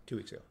 weeks ago. 2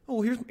 weeks ago.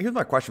 Well, here's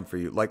my question for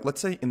you. Like,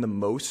 let's say in the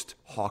most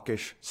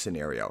hawkish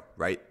scenario,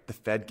 right? The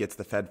Fed gets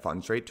the Fed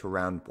funds rate to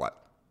around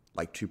what?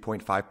 Like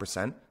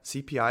 2.5%?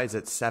 CPI is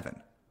at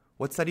 7.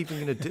 What's that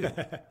even going to do?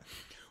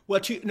 Well,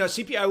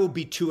 CPI will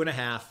be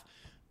 2.5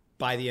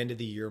 by the end of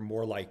the year,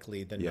 more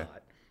likely than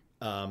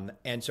not.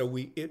 And so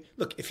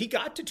look, if he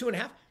got to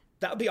 2.5,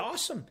 that would be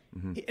awesome.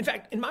 In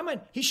fact, in my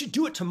mind, he should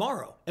do it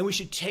tomorrow. And we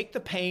should take the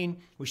pain.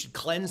 We should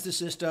cleanse the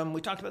system.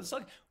 We talked about this.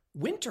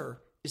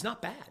 Winter is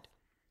not bad.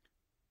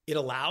 It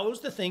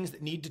allows the things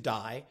that need to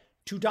die.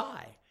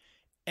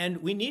 And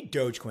we need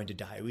Dogecoin to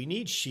die. We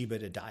need Shiba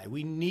to die.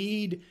 We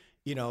need,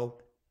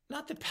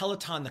 not that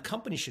Peloton, the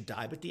company, should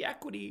die, but the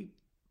equity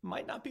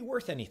might not be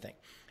worth anything.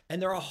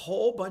 And there are a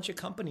whole bunch of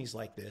companies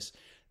like this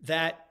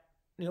that,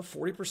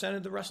 40%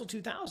 of the Russell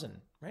 2000,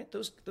 right?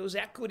 Those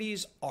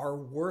equities are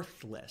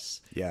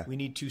worthless. Yeah. We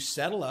need to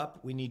settle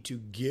up. We need to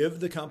give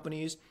the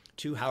companies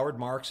to Howard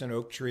Marks and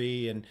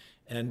Oaktree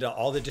and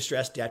all the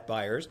distressed debt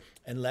buyers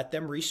and let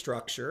them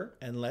restructure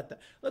and look,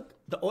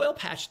 the oil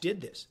patch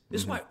did this.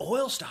 This is why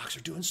oil stocks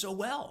are doing so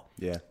well.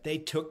 Yeah. They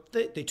took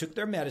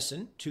their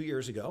medicine 2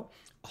 years ago.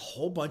 A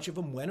whole bunch of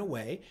them went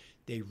away.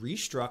 They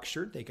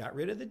restructured. They got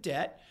rid of the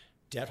debt.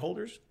 Debt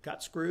holders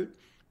got screwed.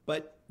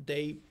 But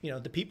the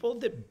people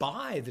that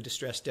buy the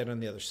distressed debt on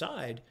the other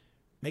side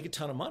make a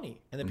ton of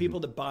money. And the people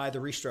that buy the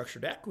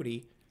restructured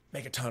equity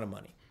make a ton of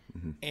money.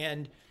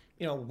 And,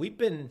 we've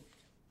been,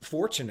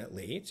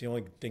 fortunately, it's the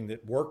only thing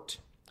that worked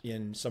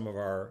in some of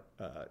our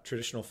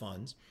traditional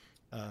funds.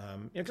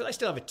 Because I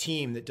still have a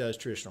team that does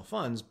traditional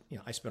funds.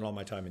 I spend all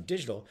my time in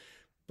digital,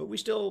 but we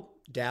still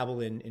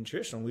dabble in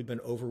traditional. We've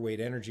been overweight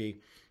energy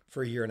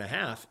for 1.5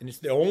 years, and it's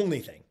the only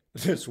thing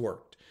that's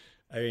worked.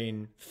 I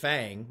mean,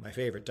 FANG, my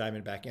favorite,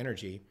 Diamondback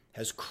Energy,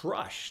 has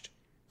crushed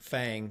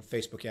FANG,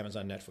 Facebook,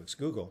 Amazon, Netflix,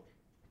 Google,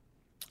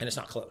 and it's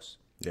not close.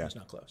 Yeah. It's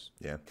not close.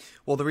 Yeah.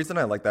 Well, the reason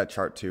I like that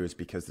chart too is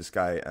because this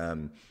guy,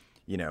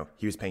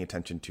 he was paying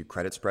attention to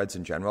credit spreads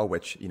in general,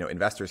 which,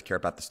 investors care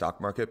about the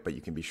stock market, but you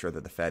can be sure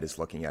that the Fed is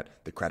looking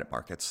at the credit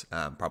markets,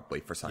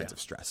 probably for signs of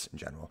stress in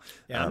general.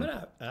 Yeah,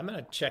 I'm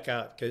gonna check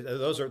out, because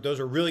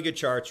those are really good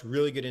charts,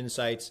 really good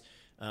insights.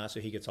 So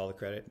he gets all the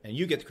credit, and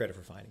you get the credit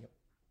for finding it.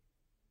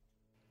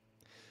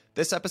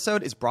 This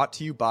episode is brought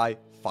to you by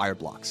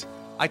Fireblocks.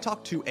 I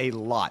talk to a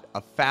lot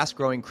of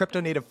fast-growing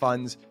crypto-native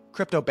funds,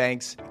 crypto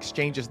banks,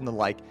 exchanges, and the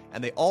like,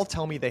 and they all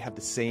tell me they have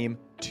the same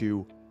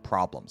 2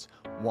 problems.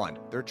 1,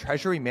 their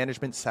treasury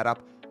management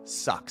setup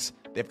sucks.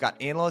 They've got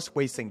analysts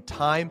wasting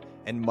time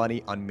and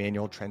money on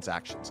manual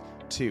transactions.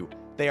 2,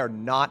 they are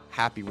not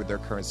happy with their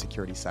current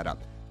security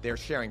setup. They're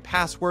sharing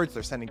passwords,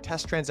 they're sending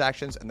test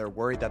transactions, and they're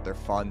worried that their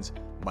funds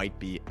might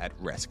be at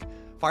risk.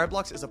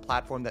 Fireblocks is a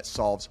platform that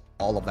solves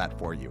all of that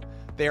for you.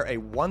 They are a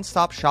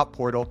one-stop shop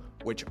portal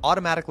which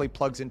automatically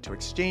plugs into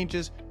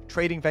exchanges,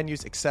 trading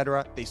venues,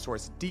 etc. They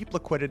source deep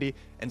liquidity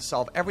and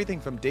solve everything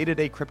from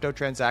day-to-day crypto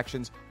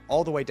transactions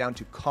all the way down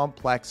to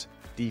complex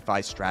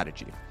DeFi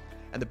strategy.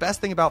 And the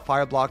best thing about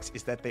Fireblocks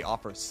is that they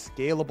offer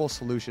scalable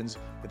solutions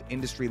with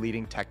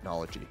industry-leading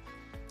technology.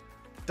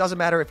 doesn't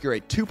matter if you're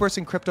a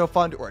 2-person crypto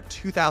fund or a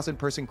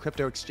 2,000-person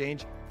crypto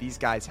exchange, these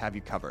guys have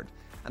you covered.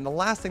 And the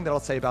last thing that I'll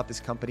say about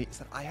this company is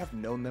that I have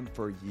known them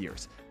for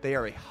years. They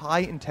are a high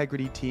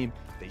integrity team.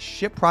 They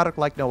ship product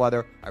like no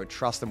other. I would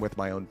trust them with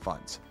my own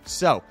funds.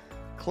 So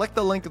click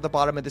the link at the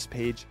bottom of this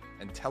page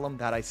and tell them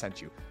that I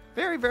sent you.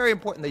 Very, very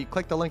important that you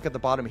click the link at the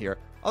bottom here.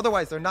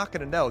 Otherwise, they're not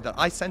going to know that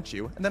I sent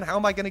you. And then how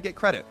am I going to get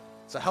credit?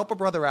 So help a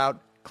brother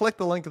out. Click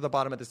the link at the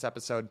bottom of this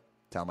episode.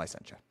 Tell him I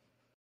sent you.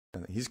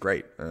 He's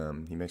great.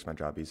 He makes my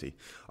job easy.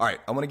 All right.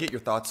 I want to get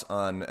your thoughts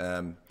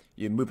on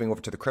you moving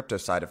over to the crypto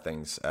side of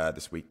things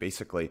this week,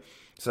 basically.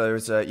 So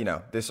there's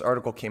this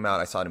article came out.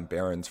 I saw it in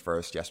Barron's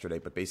first yesterday,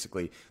 but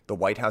basically the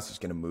White House is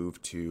going to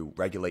move to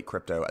regulate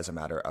crypto as a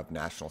matter of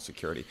national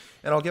security.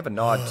 And I'll give a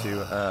nod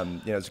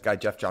to there's a guy,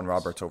 Jeff John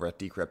Roberts over at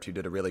Decrypt, who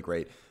did a really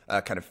great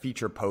kind of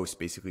feature post,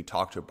 basically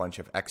talked to a bunch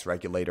of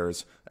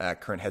ex-regulators,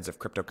 current heads of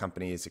crypto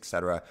companies, et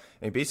cetera.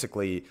 And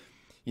basically,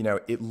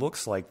 it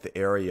looks like the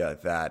area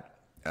that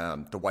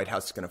the White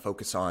House is going to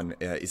focus on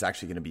is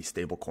actually going to be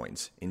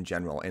stablecoins in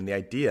general. And the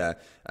idea,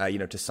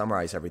 to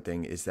summarize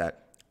everything, is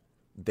that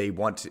they're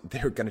going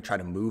to try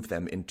to move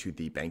them into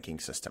the banking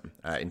system,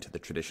 into the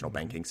traditional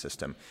banking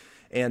system.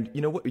 And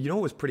what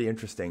was pretty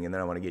interesting, and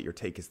then I want to get your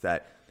take, is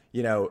that,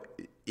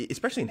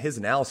 especially in his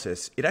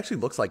analysis, it actually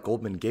looks like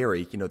Goldman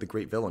Gary, the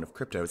great villain of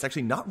crypto, is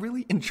actually not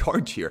really in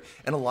charge here.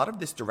 And a lot of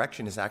this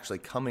direction is actually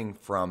coming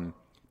from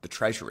the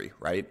Treasury,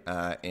 right?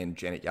 And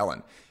Janet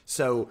Yellen.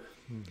 So,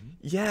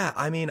 yeah,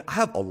 I mean, I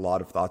have a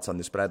lot of thoughts on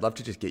this, but I'd love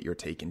to just get your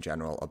take in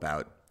general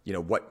about,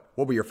 what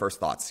were your first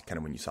thoughts kind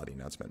of when you saw the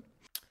announcement?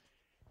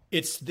 I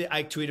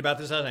tweeted about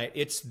this last night.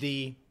 It's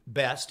the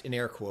best, in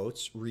air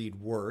quotes, read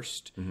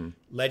worst,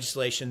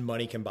 legislation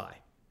money can buy.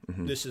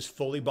 This is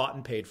fully bought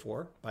and paid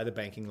for by the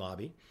banking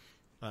lobby.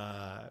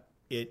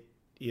 The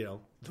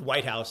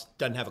White House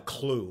doesn't have a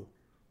clue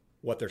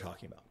what they're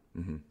talking about.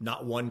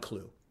 Not one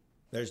clue.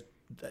 There's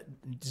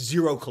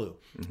zero clue.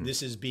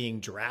 This is being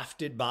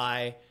drafted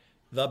by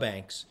the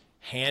banks,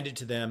 handed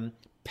to them,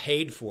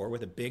 paid for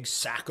with a big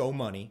sack of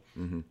money.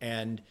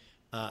 And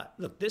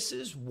look, this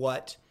is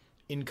what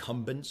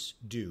incumbents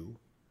do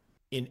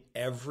in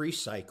every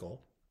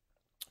cycle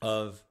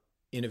of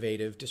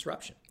innovative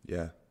disruption.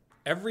 Yeah.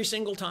 Every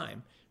single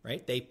time,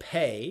 right? They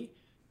pay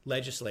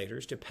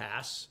legislators to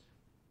pass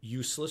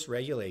useless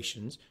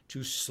regulations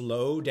to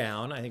slow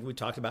down. I think we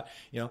talked about,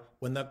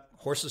 when the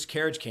horseless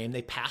carriage came,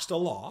 they passed a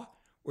law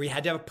where you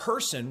had to have a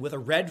person with a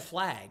red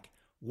flag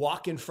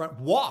walk in front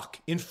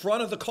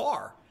of the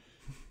car,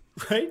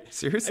 right?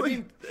 Seriously? I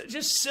mean,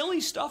 just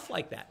silly stuff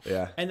like that.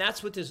 Yeah. And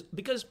that's what this,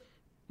 because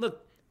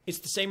look, it's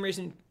the same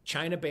reason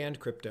China banned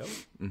crypto,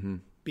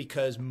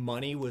 because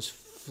money was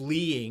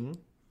fleeing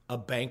a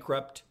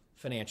bankrupt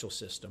financial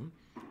system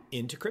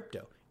into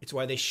crypto. It's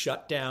why they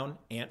shut down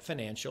Ant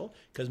Financial,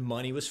 because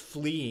money was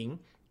fleeing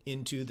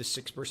into the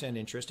 6%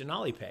 interest in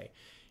Alipay.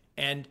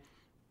 And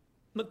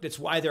look, that's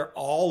why they're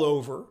all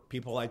over,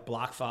 people like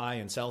BlockFi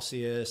and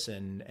Celsius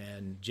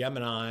and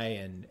Gemini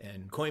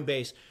and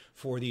Coinbase,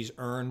 for these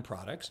earn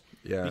products.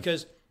 Yeah.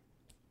 Because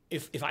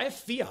if I have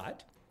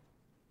fiat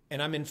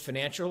and I'm in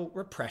financial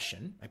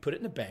repression, I put it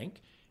in the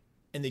bank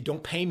and they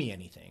don't pay me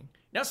anything.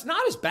 Now, it's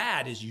not as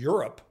bad as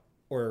Europe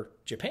or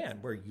Japan,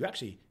 where you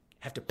actually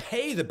have to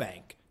pay the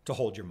bank to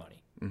hold your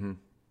money.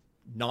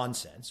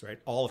 Nonsense, right?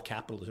 All of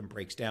capitalism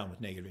breaks down with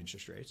negative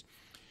interest rates.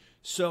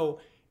 So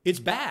it's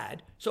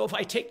bad. So if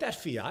I take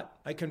that fiat,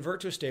 I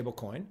convert to a stable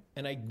coin,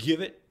 and I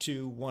give it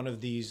to one of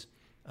these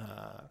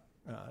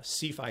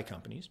CeFi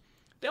companies,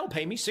 they'll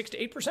pay me 6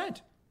 to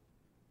 8%.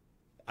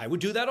 I would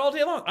do that all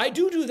day long. I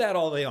do that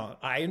all day long.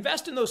 I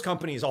invest in those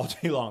companies all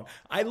day long.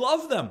 I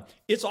love them.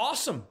 It's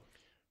awesome.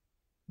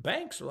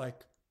 Banks are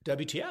like,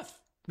 WTF.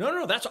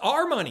 No, that's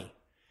our money.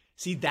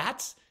 See,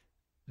 that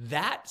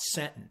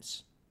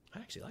sentence. I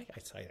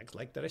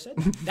like that I said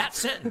that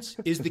sentence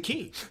is the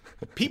key.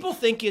 People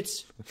think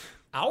it's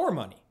our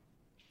money.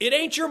 It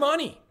ain't your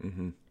money.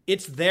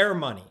 It's their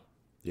money.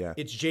 Yeah.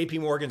 It's JP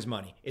Morgan's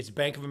money. It's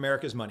Bank of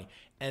America's money.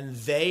 And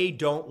they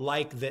don't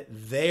like that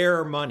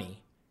their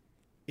money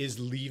is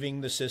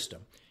leaving the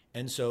system.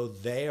 And so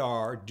they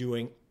are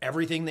doing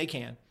everything they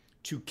can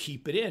to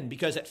keep it in,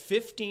 because at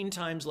 15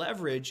 times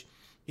leverage,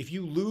 if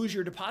you lose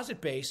your deposit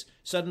base,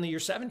 suddenly you're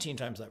 17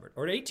 times levered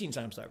or 18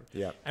 times levered.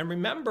 Yeah. And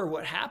remember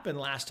what happened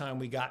last time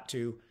we got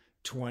to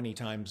 20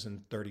 times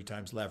and 30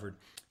 times levered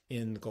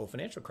in the global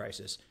financial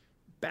crisis.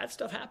 Bad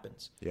stuff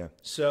happens. Yeah.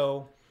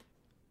 So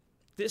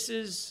this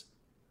is,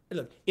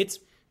 look, it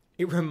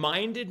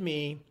reminded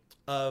me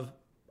of,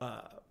 I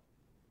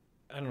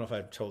don't know if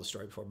I've told the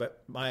story before,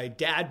 but my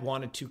dad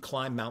wanted to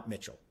climb Mount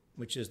Mitchell,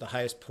 which is the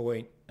highest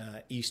point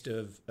east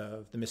of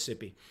the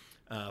Mississippi,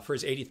 for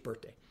his 80th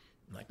birthday.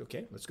 I'm like,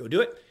 okay, let's go do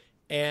it.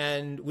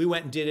 And we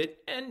went and did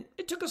it. And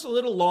it took us a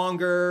little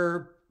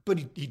longer, but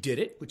he did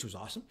it, which was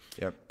awesome.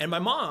 Yep. And my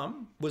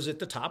mom was at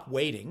the top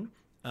waiting.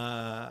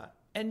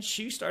 And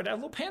she started to have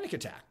a little panic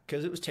attack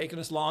because it was taking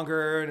us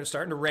longer and it was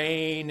starting to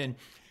rain.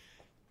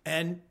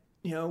 And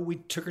we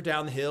took her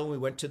down the hill. We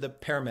went to the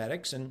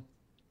paramedics and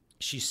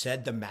she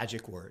said the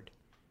magic word,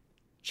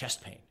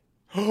 chest pain.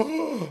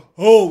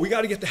 oh, we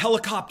got to get the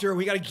helicopter.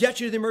 We got to get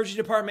you to the emergency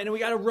department, and we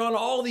got to run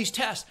all these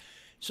tests.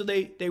 So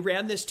they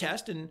ran this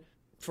test, and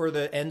for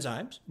the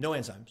enzymes, no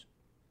enzymes.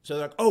 So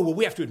they're like, oh, well,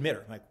 we have to admit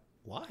her. I'm like,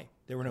 why?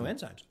 There were no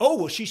enzymes. Oh,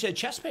 well, she said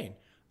chest pain.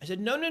 I said,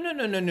 no. No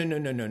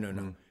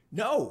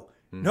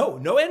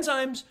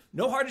enzymes,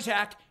 no heart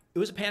attack. It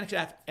was a panic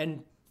attack.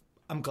 And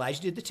I'm glad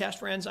you did the test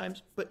for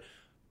enzymes, but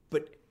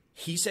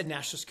he said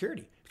national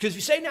security. Because if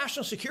you say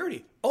national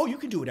security, oh, you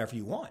can do whatever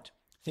you want.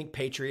 Think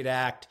Patriot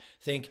Act,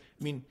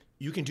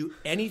 you can do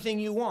anything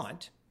you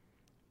want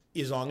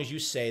as long as you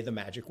say the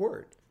magic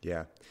word.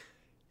 Yeah.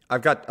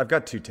 I've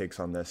got two takes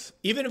on this.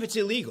 Even if it's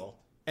illegal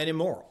and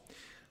immoral.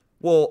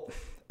 Well,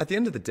 at the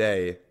end of the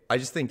day, I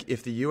just think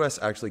if the U.S.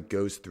 actually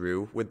goes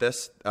through with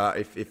this,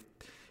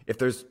 if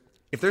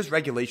there's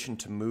regulation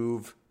to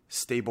move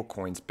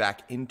stablecoins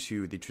back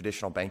into the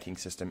traditional banking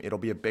system, it'll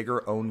be a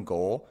bigger own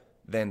goal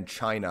than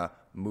China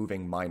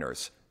moving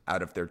miners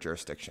out of their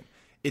jurisdiction.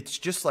 It's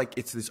just like,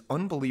 it's this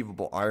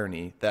unbelievable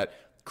irony that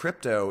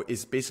crypto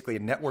is basically a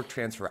network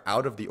transfer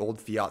out of the old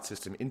fiat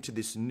system into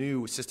this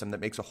new system that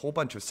makes a whole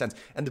bunch of sense.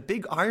 And the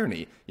big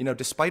irony,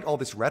 despite all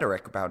this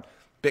rhetoric about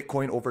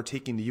Bitcoin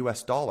overtaking the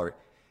US dollar,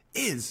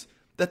 is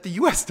that the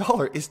US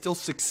dollar is still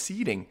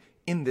succeeding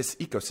in this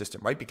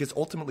ecosystem, right? Because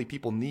ultimately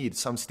people need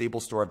some stable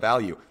store of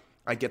value.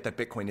 I get that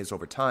Bitcoin is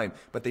over time,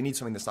 but they need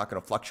something that's not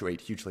going to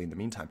fluctuate hugely in the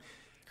meantime.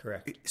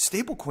 Correct.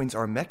 Stablecoins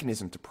are a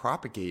mechanism to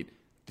propagate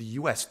the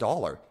US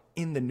dollar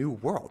in the new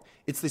world.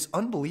 It's this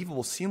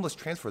unbelievable seamless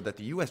transfer that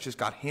the US just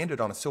got handed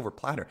on a silver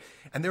platter.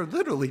 And they're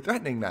literally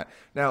threatening that.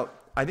 Now,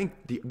 I think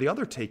the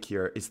other take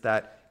here is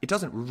that it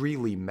doesn't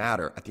really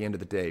matter at the end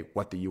of the day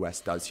what the US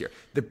does here.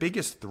 The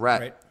biggest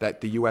threat that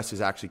the US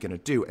is actually going to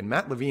do, and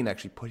Matt Levine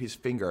actually put his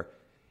finger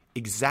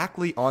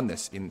exactly on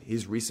this in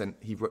his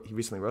he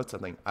recently wrote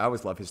something. I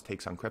always love his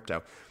takes on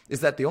crypto,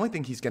 is that the only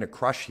thing he's going to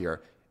crush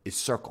here is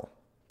Circle.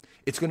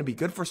 It's going to be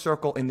good for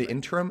Circle in the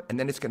interim, and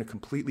then it's going to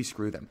completely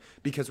screw them.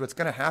 Because what's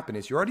going to happen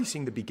is you're already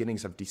seeing the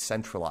beginnings of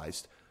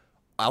decentralized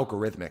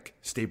algorithmic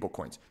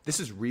stablecoins. This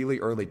is really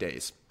early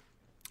days.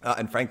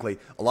 And frankly,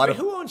 a lot of...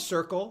 Who owns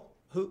Circle?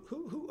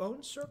 Who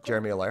owns Circle?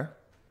 Jeremy Allaire.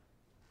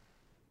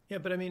 Yeah,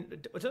 but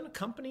didn't a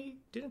company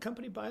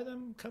buy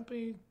them?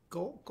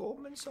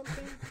 Goldman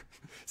something?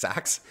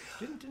 Sachs?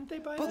 Didn't they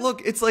buy But them?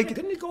 look, it's like... Yeah,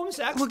 didn't Goldman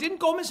Sachs? Didn't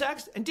Goldman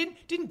Sachs... And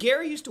didn't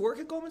Gary used to work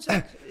at Goldman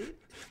Sachs?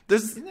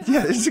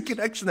 There's a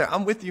connection there.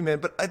 I'm with you, man.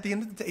 But at the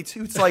end of the day,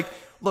 too, it's like,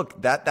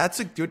 look, that's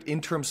a good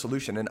interim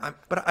solution.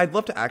 But I'd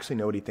love to actually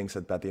know what he thinks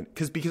about the end.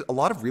 Because a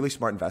lot of really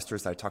smart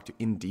investors that I talk to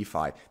in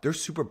DeFi, they're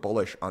super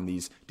bullish on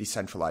these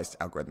decentralized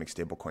algorithmic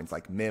stablecoins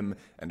like MIM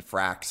and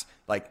Frax.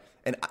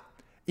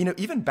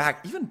 Even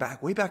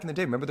way back in the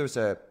day, remember there was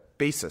a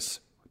Basis.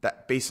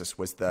 That Basis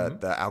was the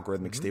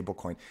algorithmic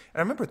stablecoin. And I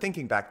remember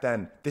thinking back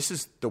then, this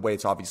is the way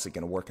it's obviously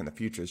going to work in the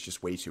future. It's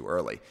just way too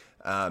early.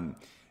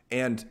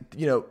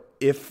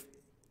 If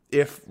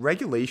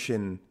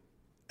regulation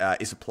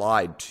is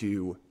applied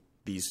to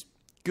these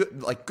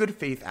good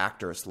faith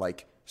actors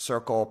like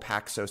Circle,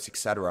 Paxos,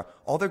 etc.,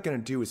 all they're going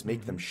to do is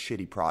make them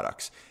shitty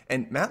products.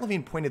 And Matt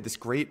Levine pointed this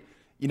great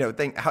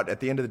thing out at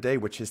the end of the day,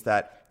 which is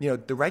that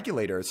the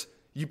regulators.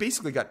 You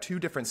basically got two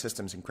different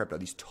systems in crypto,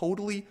 these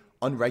totally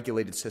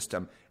unregulated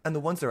system and the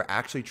ones that are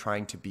actually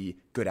trying to be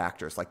good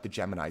actors like the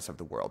Geminis of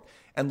the world.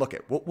 And look,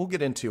 we'll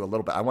get into a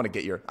little bit. I want to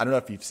get I don't know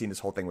if you've seen this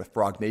whole thing with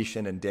Frog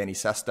Nation and Danny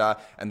Sesta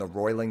and the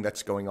roiling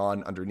that's going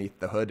on underneath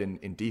the hood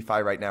in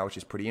DeFi right now, which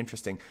is pretty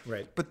interesting.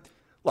 Right. But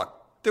look,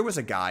 there was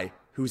a guy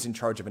who's in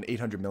charge of an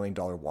 $800 million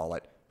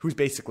wallet who's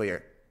basically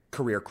a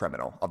career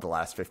criminal of the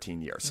last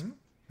 15 years,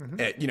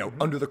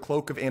 under the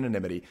cloak of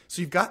anonymity.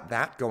 So you've got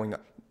that going on.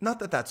 Not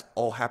that that's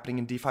all happening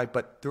in DeFi,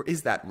 but there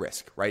is that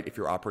risk, right, if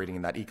you're operating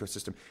in that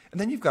ecosystem.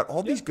 And then you've got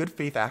all these good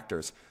faith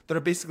actors that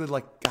are basically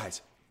like,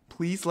 guys,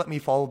 please let me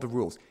follow the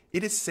rules.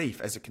 It is safe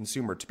as a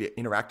consumer to be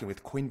interacting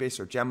with Coinbase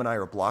or Gemini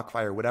or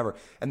BlockFi or whatever.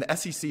 And the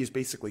SEC is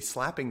basically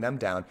slapping them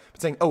down,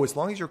 but saying, oh, as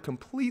long as you're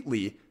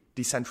completely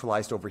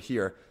decentralized over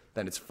here,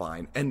 then it's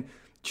fine. And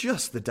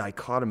just the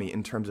dichotomy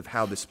in terms of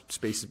how this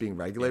space is being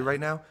regulated right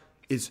now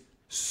is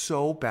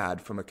so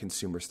bad from a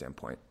consumer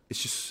standpoint.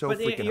 It's just so freaking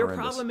horrendous. Your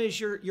problem is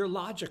you're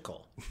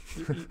logical.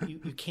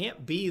 You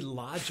can't be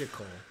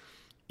logical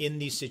in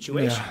these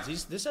situations. Yeah.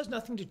 This has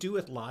nothing to do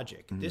with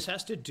logic. Mm-hmm. This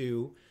has to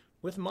do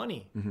with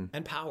money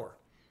and power.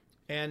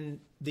 And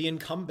the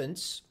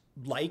incumbents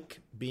like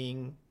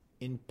being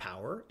in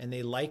power, and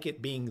they like it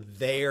being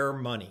their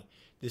money.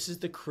 This is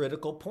the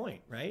critical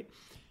point, right?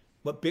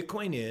 What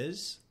Bitcoin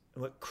is,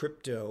 what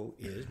crypto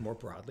is more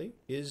broadly,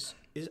 is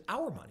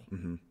our money.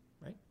 Mm-hmm.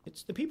 Right?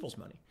 It's the people's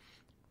money.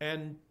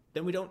 And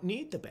then we don't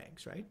need the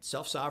banks, right?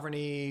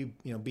 Self-sovereignty,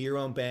 be your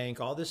own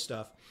bank, all this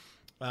stuff.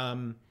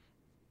 The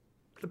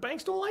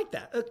banks don't like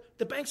that.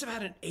 The banks have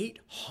had an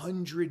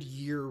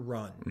 800-year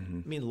run.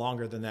 Mm-hmm. I mean,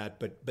 longer than that,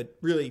 but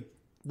really,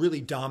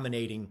 really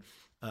dominating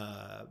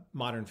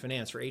modern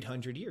finance for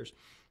 800 years.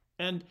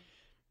 And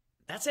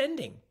that's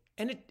ending.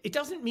 And it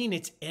doesn't mean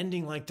it's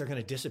ending like they're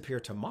going to disappear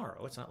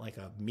tomorrow. It's not like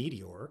a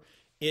meteor.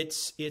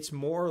 It's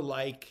more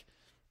like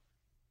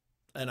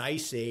an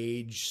ice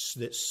age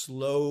that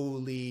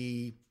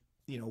slowly,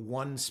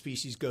 one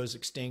species goes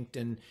extinct.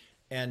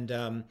 And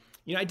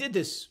I did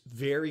this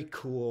very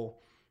cool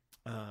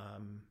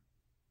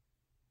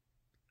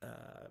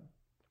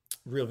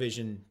Real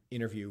Vision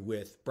interview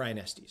with Brian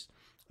Estes.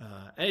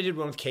 And I did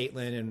one with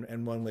Caitlin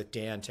and one with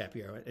Dan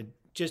Tapio. And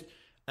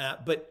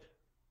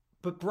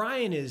but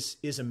Brian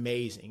is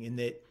amazing in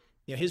that,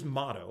 his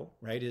motto,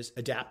 right, is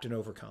adapt and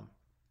overcome,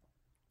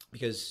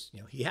 because,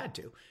 he had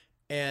to,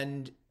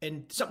 and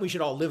something we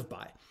should all live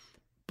by.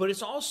 But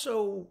it's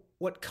also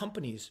what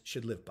companies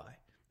should live by,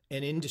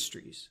 and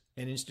industries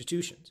and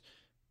institutions.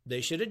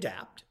 They should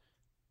adapt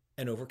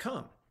and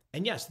overcome.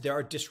 And yes, there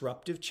are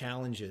disruptive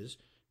challenges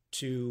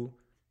to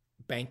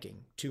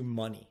banking, to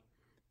money.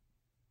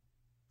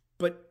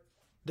 But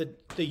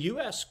the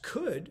U.S.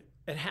 could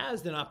and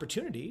has an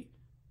opportunity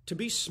to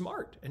be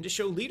smart and to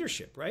show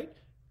leadership, right?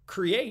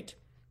 Create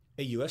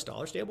a U.S.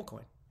 dollar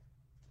stablecoin.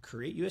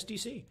 Create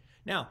USDC.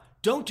 Now,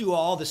 don't do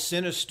all the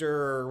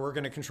sinister, we're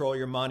going to control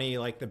your money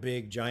like the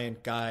big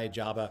giant guy,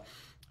 Jabba.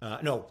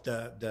 No,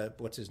 the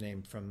what's his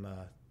name from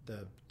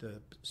the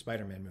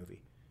Spider-Man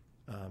movie?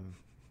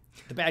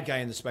 The bad guy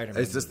in the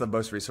Spider-Man Is this the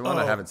most recent one?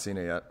 I haven't seen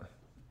it yet.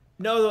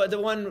 No, the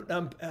one,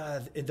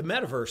 the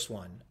metaverse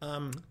one.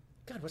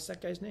 God, what's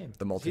that guy's name?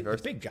 The multiverse?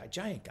 The big guy,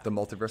 giant guy. The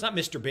multiverse? It's not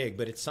Mr. Big,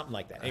 but it's something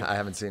like that. Anyway, I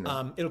haven't seen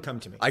it. It'll come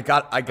to me. I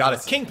got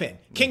it. Kingpin.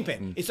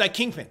 It's like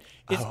Kingpin.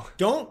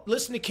 Don't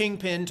listen to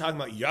Kingpin talking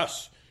about,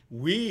 yes,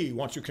 we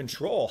want to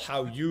control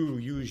how you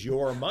use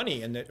your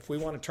money, and that if we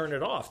want to turn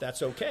it off,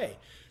 that's okay.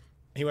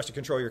 He wants to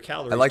control your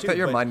calories. I like that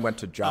your mind went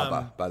to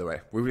Jabba, by the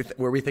way.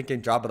 Were we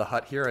thinking Jabba the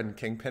Hutt here and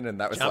Kingpin, and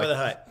that was Jabba the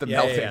Hutt. The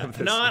melting of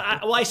this? No,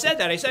 I said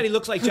that. I said he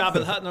looks like Jabba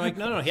the Hutt, and they're like,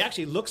 no, he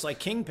actually looks like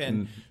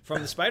Kingpin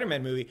from the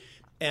Spider-Man movie.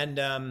 And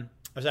I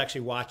was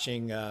actually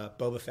watching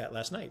Boba Fett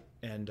last night,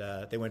 and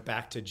they went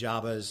back to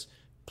Jabba's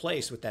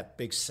place with that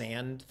big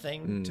sand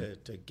thing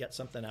to get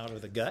something out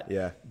of the gut.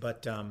 Yeah.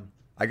 But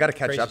I got to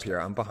catch up here.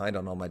 I'm behind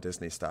on all my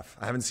Disney stuff.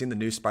 I haven't seen the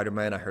new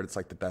Spider-Man. I heard it's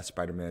like the best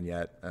Spider-Man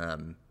yet.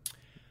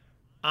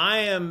 I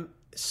am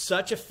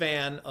such a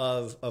fan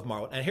of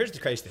Marvel. And here's the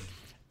crazy thing.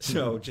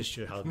 So just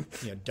show how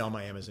dumb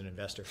I am as an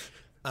investor.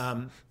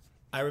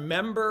 I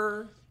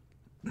remember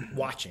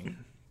watching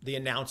the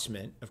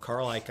announcement of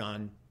Carl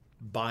Icahn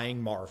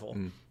buying Marvel.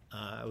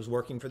 I was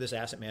working for this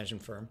asset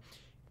management firm.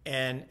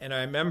 And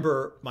I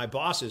remember my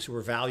bosses, who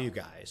were value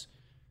guys,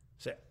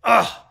 say,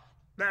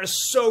 that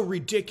is so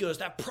ridiculous.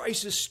 That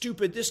price is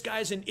stupid. This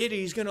guy's an idiot.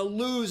 He's going to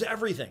lose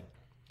everything.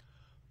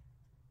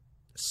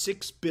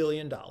 $6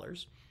 billion.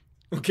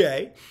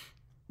 Okay.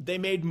 They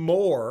made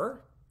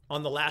more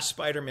on the last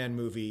Spider-Man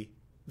movie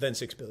than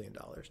 $6 billion.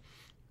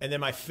 And then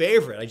my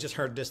favorite, I just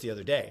heard this the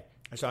other day.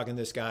 I was talking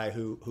to this guy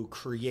who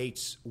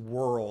creates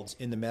worlds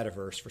in the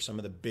metaverse for some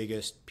of the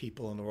biggest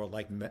people in the world,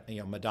 like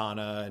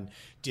Madonna and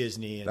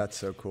Disney. And that's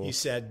so cool. He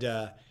said,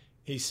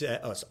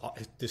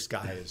 this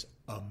guy is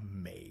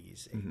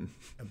amazing,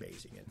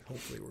 amazing, and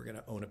hopefully we're going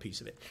to own a piece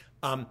of it.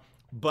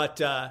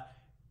 But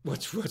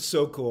what's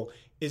so cool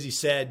is he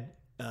said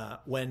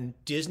when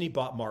Disney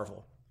bought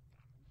Marvel,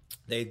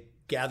 they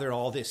gathered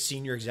all the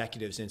senior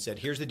executives and said,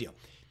 here's the deal.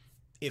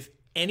 If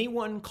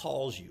anyone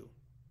calls you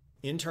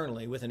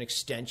internally with an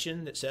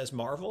extension that says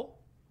Marvel,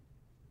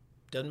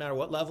 doesn't matter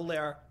what level they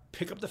are,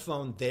 pick up the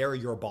phone. They're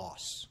your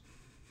boss.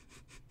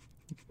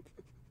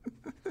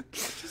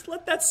 Just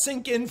let that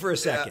sink in for a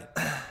second.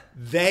 Yeah.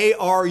 They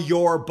are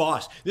your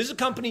boss. This is a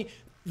company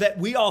that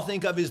we all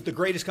think of as the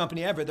greatest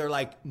company ever. They're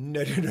like,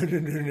 no.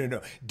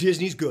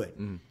 Disney's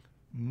good.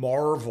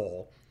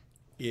 Marvel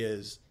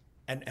is,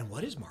 and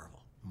what is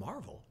Marvel?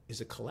 Marvel is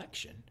a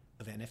collection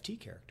of NFT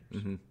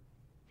characters.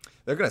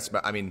 They're going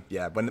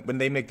to, when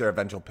they make their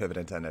eventual pivot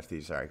into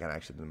NFTs, they're going to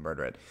actually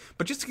murder it.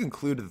 But just to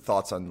conclude the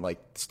thoughts on like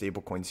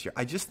stable coins here,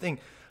 I just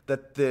think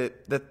that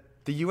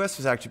the U.S.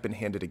 has actually been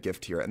handed a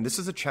gift here, and this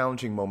is a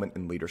challenging moment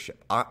in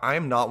leadership. I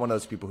am not one of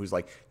those people who's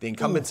like, the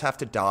incumbents have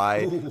to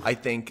die. I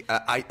think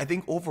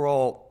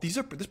overall, this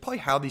is probably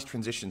how these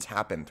transitions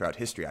happen throughout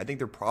history. I think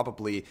they're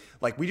probably,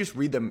 like, we just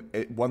read them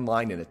one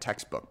line in a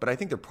textbook, but I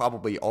think they're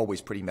probably always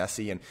pretty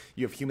messy, and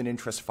you have human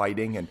interest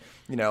fighting, and,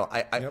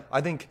 I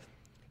think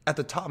at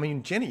the top,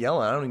 Janet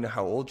Yellen, I don't even know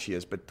how old she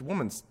is, but the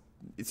woman's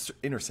it's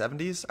in her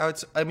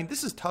 70s.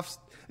 This is tough.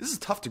 This is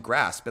tough to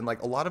grasp, and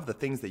like a lot of the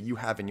things that you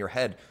have in your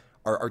head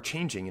are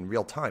changing in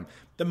real time.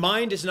 The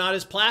mind is not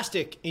as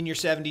plastic in your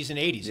 70s and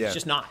 80s. Yeah. It's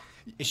just not.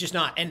 It's just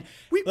not. And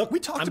we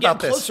talked about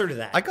this. I'm closer to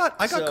that. I got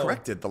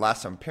corrected the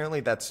last time.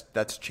 Apparently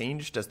that's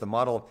changed as the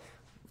model.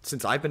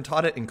 Since I've been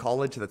taught it in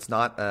college, that's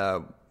not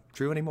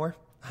true anymore.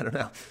 I don't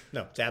know.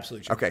 No, it's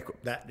absolutely true. Okay, cool.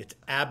 It's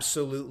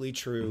absolutely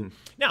true.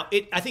 Now,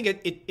 I think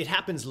it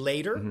happens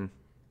later,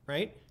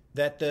 right?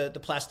 That the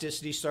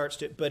plasticity starts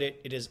to, but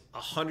it is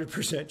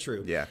 100%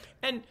 true. Yeah.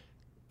 And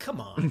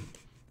come on,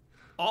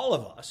 all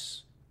of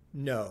us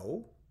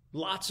know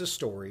lots of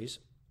stories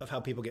of how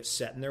people get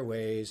set in their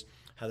ways,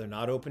 how they're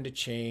not open to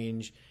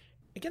change.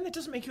 Again, that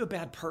doesn't make you a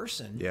bad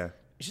person. Yeah.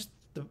 It's just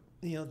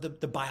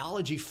the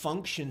biology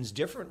functions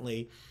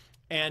differently.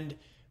 And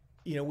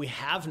we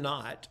have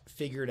not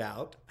figured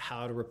out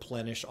how to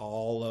replenish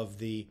all of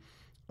the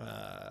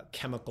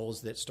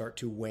chemicals that start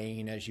to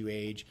wane as you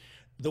age.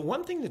 The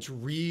one thing that's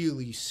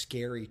really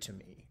scary to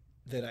me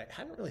that I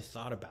hadn't really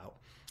thought about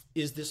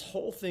is this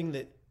whole thing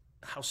that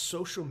how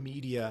social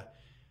media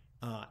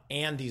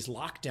and these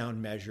lockdown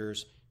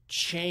measures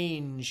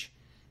change.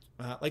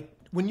 Like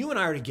when you and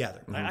I are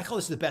together, I call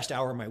this the best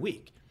hour of my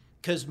week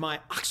because my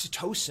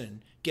oxytocin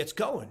gets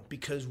going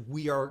because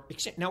we are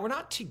now we're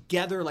not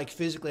together like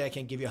physically. I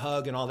can't give you a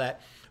hug and all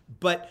that,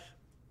 but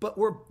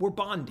we're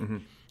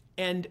bonding.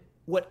 And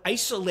what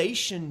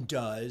isolation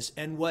does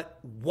and what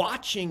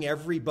watching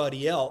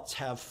everybody else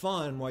have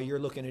fun while you're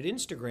looking at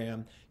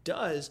Instagram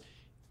does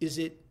is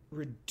it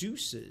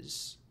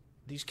reduces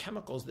these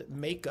chemicals that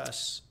make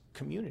us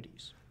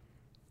communities.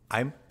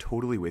 I'm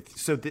totally with you.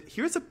 So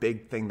here's a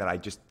big thing that I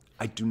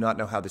do not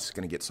know how this is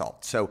going to get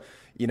solved. So,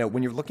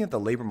 when you're looking at the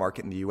labor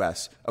market in the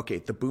U.S., okay,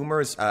 the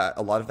boomers,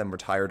 a lot of them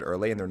retired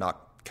early and they're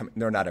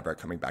not ever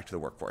coming back to the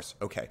workforce.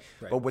 Okay.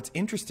 Right. But what's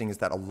interesting is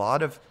that a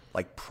lot of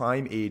like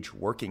prime age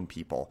working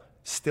people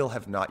still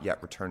have not yet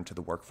returned to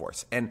the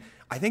workforce. And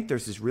I think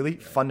there's this really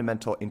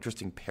fundamental,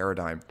 interesting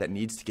paradigm that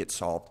needs to get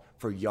solved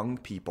for young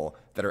people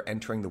that are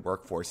entering the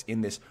workforce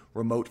in this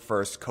remote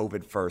first,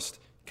 COVID first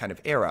kind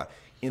of era,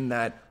 in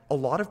that a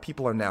lot of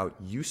people are now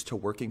used to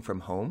working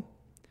from home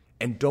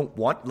and don't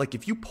want, like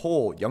if you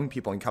poll young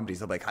people in companies,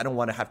 they're like, I don't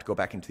want to have to go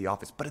back into the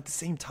office. But at the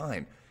same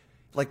time,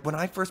 like when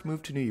I first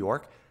moved to New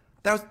York,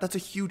 that's a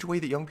huge way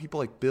that young people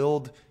like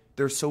build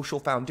their social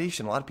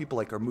foundation. A lot of people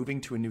like are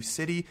moving to a new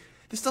city.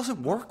 This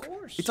doesn't work.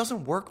 It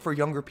doesn't work for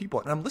younger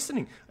people. And I'm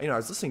listening, I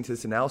was listening to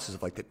this analysis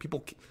of like that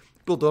people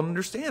don't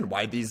understand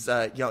why these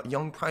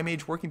young prime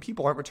age working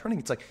people aren't returning.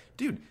 It's like,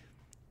 dude,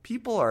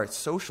 people are a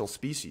social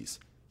species.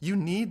 You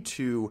need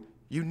to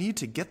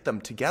get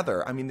them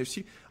together. I mean,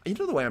 the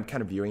way I'm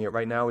kind of viewing it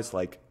right now is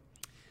like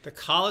the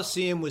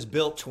Colosseum was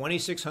built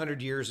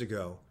 2,600 years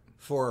ago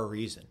for a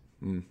reason.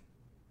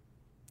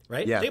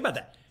 Right? Yeah. Think about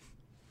that.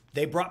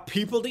 They brought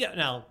people together.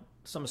 Now,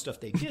 some of the stuff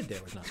they did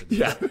there was not so good.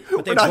 Yeah.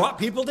 But they brought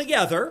people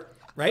together,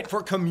 right,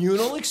 for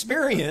communal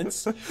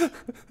experience.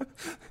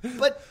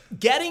 But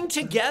getting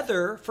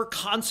together for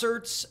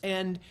concerts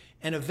and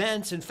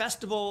events and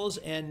festivals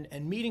and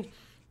meetings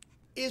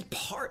is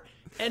part.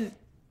 And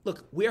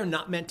look, we are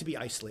not meant to be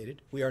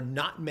isolated. We are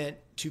not meant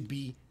to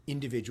be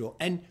individual.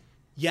 And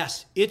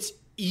yes, it's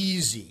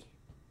easy.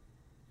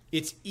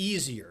 It's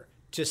easier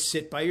to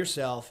sit by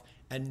yourself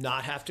and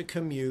not have to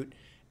commute.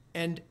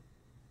 And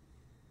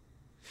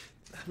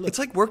look, it's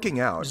like working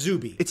out.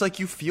 Zuby. It's like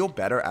you feel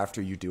better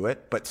after you do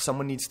it, but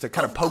someone needs to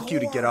kind of poke you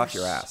to get off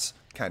your ass,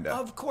 kind of.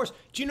 Of course.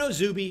 Do you know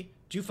Zuby?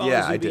 Do you follow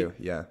Zuby? Yeah, I do.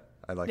 Yeah,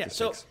 I like this.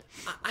 So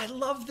I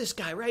love this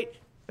guy, right?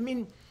 I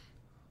mean,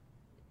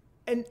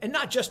 and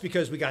not just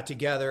because we got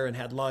together and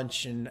had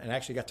lunch and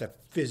actually got to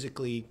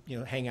physically,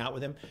 hang out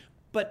with him,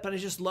 but I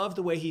just love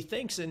the way he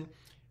thinks and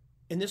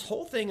this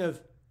whole thing of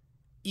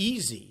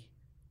easy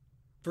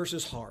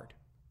versus hard.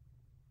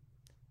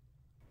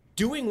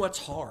 Doing what's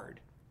hard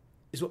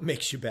is what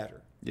makes you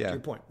better. Yeah. To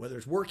your point, whether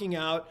it's working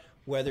out,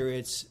 whether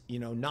it's,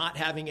 not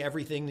having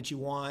everything that you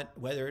want,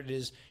 whether it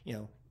is,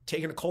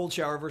 taking a cold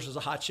shower versus a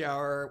hot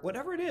shower,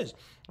 whatever it is,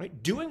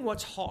 right? Doing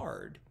what's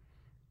hard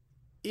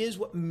is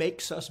what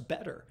makes us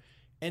better.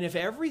 And if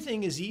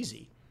everything is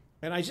easy,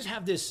 and I just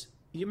have this,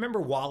 you remember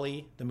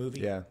WALL-E, the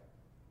movie? Yeah.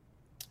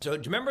 So do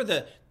you remember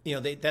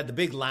they had the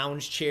big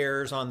lounge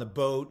chairs on the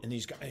boat and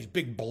these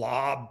big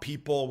blob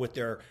people with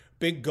their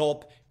big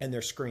gulp and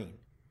their screen?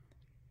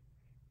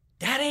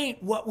 That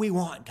ain't what we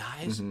want,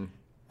 guys. Mm-hmm.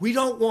 We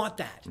don't want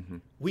that. Mm-hmm.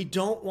 We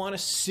don't want to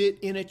sit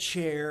in a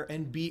chair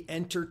and be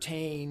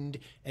entertained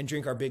and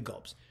drink our big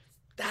gulps.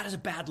 That is a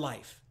bad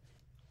life.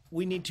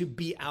 We need to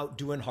be out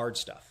doing hard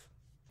stuff.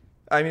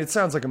 I mean, it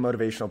sounds like a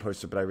motivational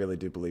poster, but I really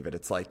do believe it.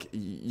 It's like,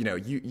 even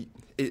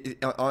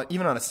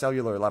on a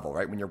cellular level,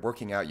 right? When you're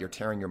working out, you're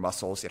tearing your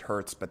muscles, it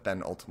hurts, but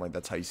then ultimately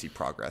that's how you see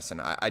progress.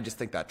 And I just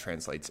think that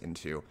translates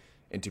into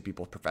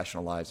people's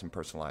professional lives and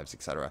personal lives,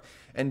 et cetera.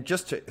 And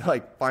just to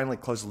finally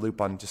close the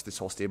loop on just this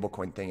whole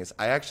stablecoin thing is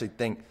I actually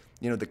think,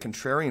 the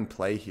contrarian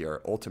play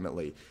here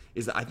ultimately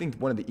is that I think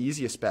one of the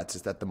easiest bets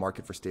is that the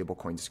market for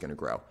stablecoins is going to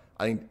grow.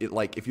 I think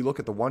if you look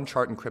at the one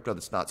chart in crypto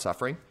that's not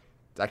suffering,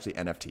 it's actually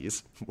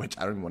NFTs, which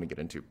I don't even want to get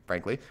into,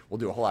 frankly. We'll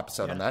do a whole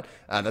episode on that.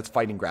 That's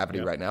fighting gravity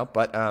right now.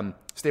 But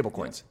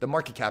stablecoins, the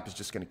market cap is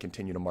just going to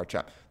continue to march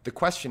up. The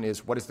question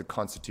is, what is the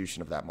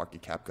constitution of that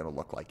market cap going to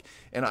look like?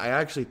 And I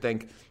actually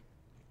think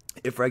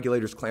if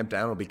regulators clamp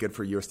down, it'll be good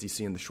for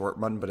USDC in the short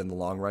run, but in the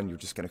long run, you're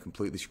just going to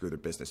completely screw their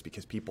business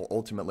because people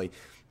ultimately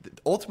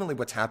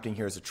what's happening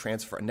here is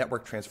a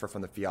network transfer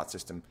from the fiat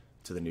system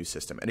to the new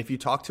system. And if you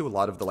talk to a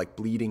lot of the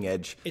bleeding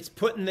edge, it's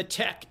putting the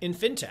tech in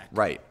fintech.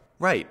 Right.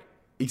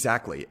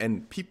 Exactly.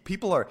 And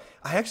people are,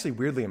 I actually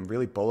weirdly am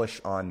really bullish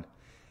on,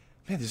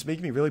 this is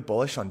making me really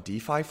bullish on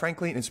DeFi,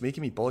 frankly, and it's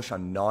making me bullish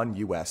on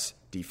non-US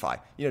DeFi.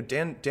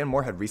 Dan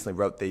Moorhead recently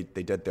wrote they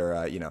did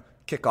their,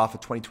 kick off a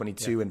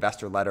 2022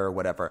 investor letter or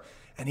whatever.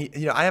 And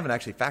he, I haven't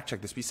actually fact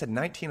checked this, but he said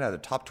 19 out of the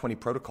top 20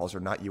 protocols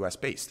are not US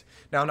based.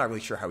 Now, I'm not really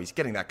sure how he's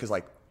getting that because,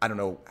 I don't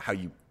know how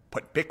you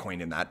put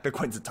Bitcoin in that.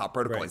 Bitcoin's the top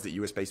protocol. Is it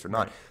US based or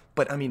not? Right.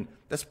 But I mean,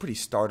 that's pretty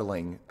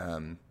startling.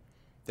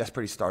 That's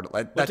pretty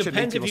startling. That should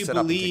make people sit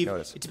up and take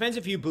notice. It depends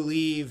if you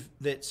believe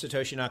that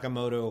Satoshi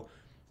Nakamoto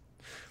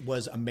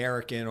was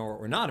American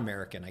or not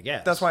American, I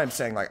guess. That's why I'm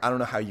saying, I don't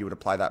know how you would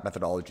apply that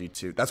methodology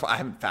to. That's why I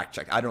haven't fact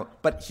checked.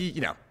 But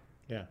he,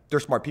 they're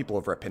smart people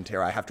over at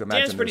Pantera. I have to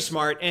imagine. Dan's pretty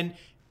smart, and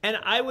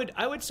I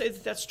would say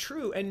that that's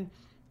true, and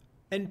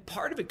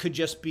part of it could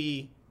just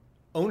be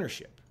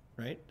ownership,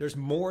 right? There's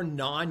more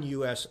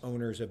non-U.S.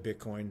 owners of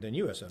Bitcoin than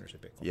U.S. owners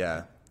of Bitcoin.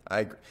 Yeah,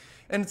 I agree.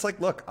 And it's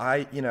look,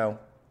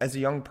 as a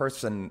young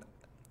person,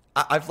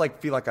 I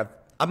feel like I'm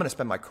going to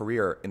spend my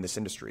career in this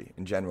industry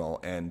in general,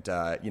 and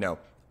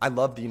I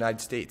love the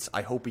United States.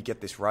 I hope we get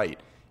this right.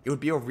 It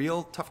would be a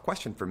real tough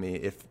question for me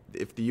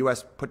if the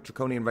U.S. put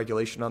draconian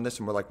regulation on this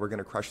and we're going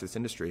to crush this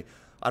industry.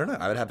 I don't know.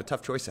 I would have a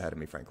tough choice ahead of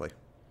me, frankly.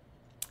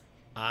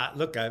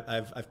 Look,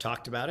 I've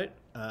talked about it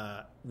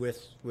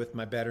with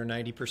my better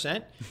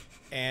 90%,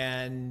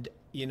 and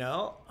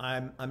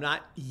I'm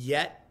not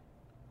yet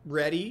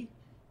ready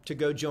to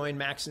go join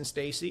Max and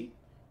Stacy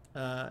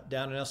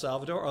down in El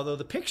Salvador. Although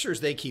the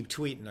pictures they keep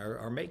tweeting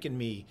are making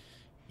me,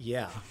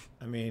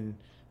 I mean,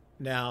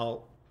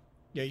 now.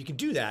 You can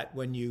do that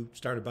when you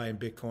started buying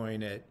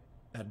Bitcoin at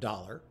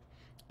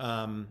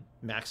 $1.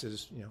 Max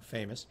is,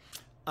 famous.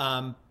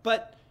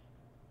 But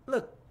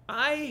look,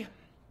 I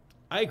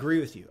agree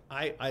with you.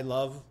 I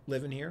love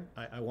living here.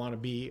 I want to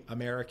be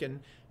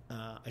American.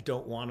 I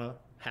don't want to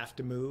have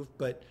to move.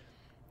 But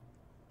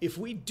if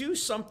we do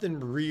something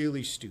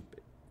really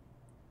stupid,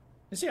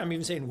 and see, I'm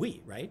even saying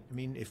we, right? I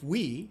mean, if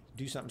we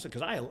do something,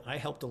 because I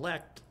helped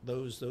elect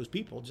those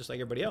people just like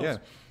everybody else.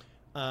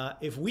 Yeah.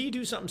 If we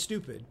do something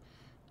stupid,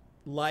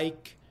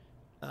 like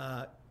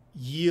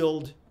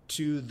yield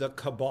to the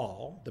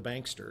cabal, the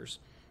banksters,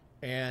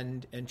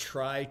 and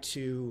try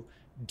to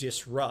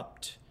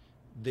disrupt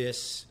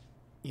this,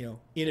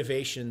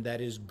 innovation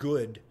that is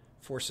good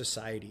for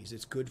societies.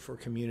 It's good for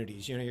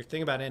communities. You're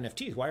thinking about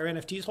NFTs. Why are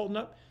NFTs holding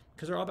up?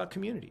 Because they're all about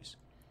communities,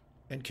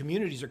 and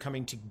communities are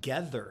coming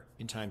together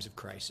in times of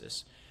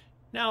crisis.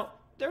 Now,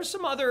 there's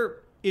some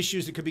other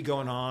issues that could be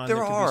going on. There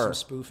could be some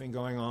spoofing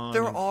going on.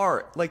 There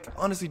are.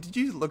 Honestly, did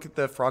you look at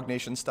the Frog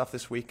Nation stuff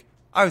this week?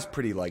 I was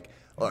pretty look,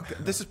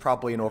 this is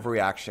probably an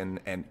overreaction.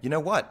 And you know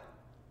what?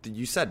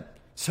 You said,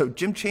 so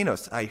Jim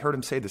Chanos, I heard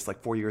him say this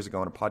 4 years ago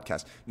on a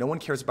podcast. No one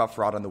cares about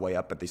fraud on the way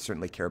up, but they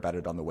certainly care about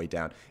it on the way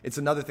down. It's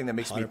another thing that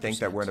makes 100%. Me think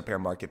that we're in a bear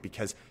market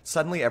because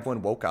suddenly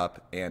everyone woke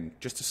up and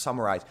just to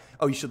summarize,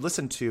 you should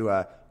listen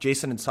to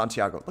Jason and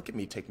Santiago. Look at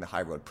me taking the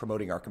high road,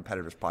 promoting our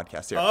competitors'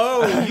 podcast here.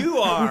 Oh, you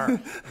are.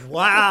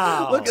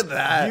 Wow. Look at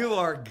that. You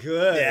are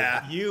good.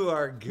 Yeah. You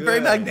are good.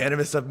 Very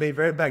magnanimous of me,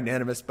 very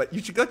magnanimous. But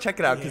you should go check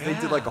it out because they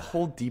did a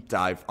whole deep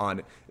dive on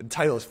it. The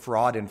title is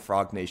Fraud in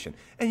Frog Nation.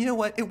 And you know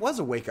what? It was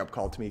a wake-up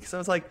call to me because I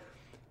was like,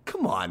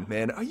 come on,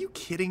 man. Are you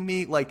kidding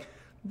me?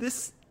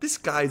 This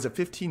guy's a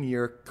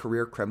 15-year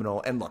career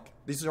criminal. And look,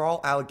 these are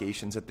all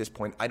allegations at this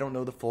point. I don't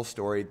know the full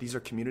story. These are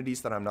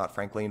communities that I'm not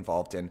frankly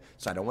involved in,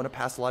 so I don't want to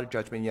pass a lot of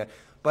judgment yet.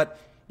 But,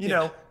 you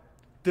know,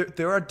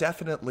 there are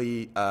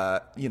definitely,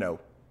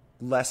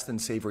 less than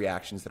savory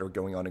actions that are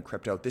going on in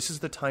crypto. This is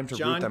the time to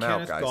root them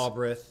out,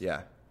 guys.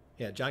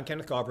 John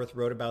Kenneth Galbraith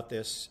wrote about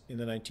this in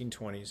the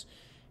 1920s.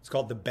 It's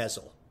called the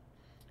bezel.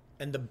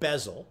 And the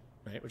bezel,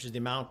 right, which is the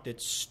amount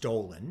that's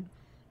stolen,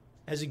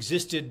 has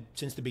existed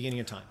since the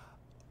beginning of time.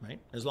 Right?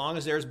 As long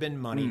as there's been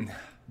money,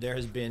 there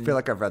has been. I feel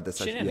like I've read this.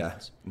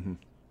 Shenanigans. Yeah. Mm-hmm.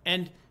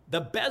 And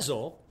the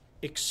bezel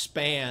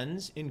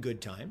expands in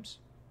good times,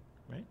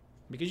 right?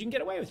 Because you can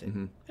get away with it.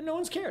 Mm-hmm. And no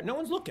one's cared. No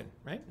one's looking,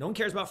 right? No one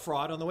cares about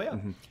fraud on the way up.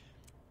 Mm-hmm.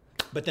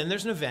 But then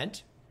there's an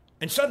event,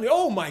 and suddenly,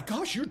 oh my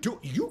gosh, you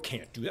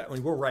can't do that. I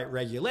mean, we'll write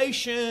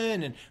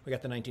regulation, and we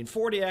got the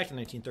 1940 Act and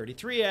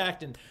 1933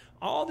 Act, and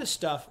all this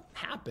stuff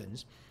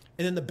happens.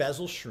 And then the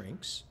bezel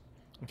shrinks,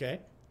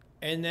 okay?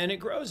 And then it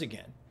grows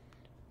again.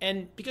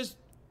 And because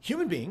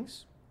human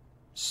beings,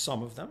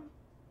 some of them,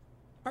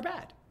 are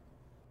bad.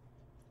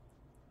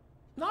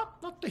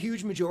 Not the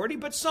huge majority,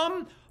 but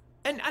some.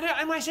 And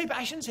when I say bad,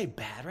 I shouldn't say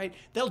bad, right?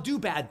 They'll do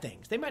bad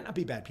things. They might not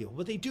be bad people,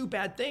 but they do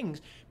bad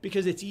things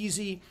because it's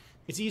easy.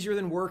 It's easier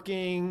than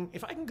working.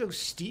 If I can go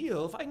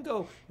steal, if I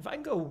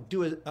can go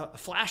do a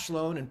flash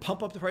loan and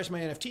pump up the price of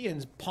my NFT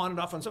and pawn it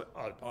off on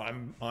somebody,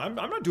 I'm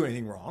not doing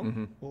anything wrong.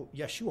 Mm-hmm. Well,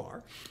 yes, you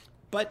are.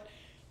 But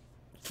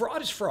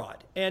fraud is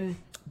fraud, and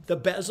the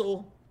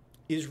bezel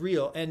is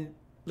real. And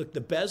look,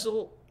 the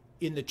bezel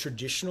in the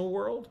traditional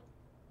world,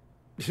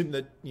 in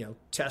the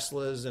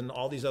Teslas and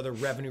all these other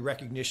revenue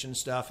recognition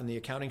stuff and the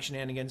accounting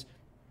shenanigans,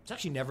 it's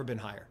actually never been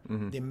higher.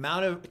 Mm-hmm. The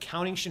amount of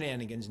accounting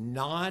shenanigans,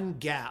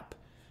 non-GAAP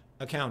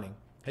accounting,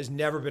 has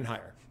never been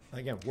higher.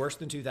 Again, worse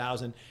than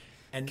 2000.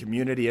 And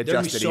community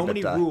adjusted so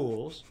EBITDA. Many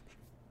rules.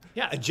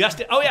 Yeah,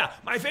 adjusted. Oh yeah,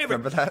 my favorite.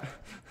 Remember that?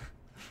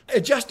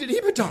 Adjusted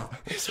EBITDA.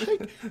 It's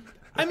like,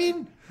 I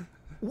mean,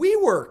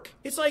 WeWork.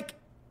 It's like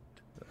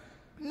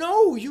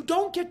no, you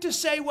don't get to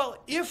say, well,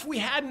 if we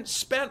hadn't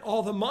spent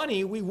all the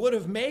money, we would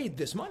have made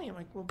this money. I'm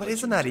like, well, but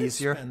isn't that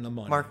easier? Spend the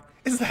money. Mark,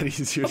 isn't that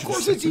easier? Of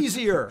course it's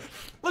easier.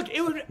 Look,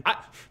 it would,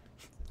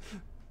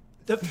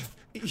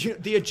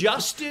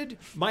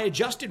 my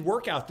adjusted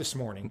workout this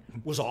morning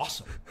was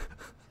awesome.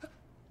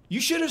 You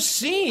should have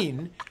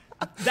seen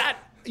that,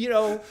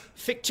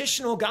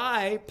 fictional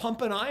guy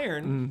pumping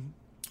iron.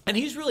 And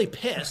he's really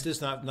pissed. This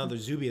is not another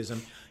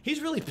Zubyism.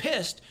 He's really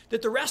pissed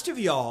that the rest of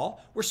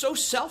y'all were so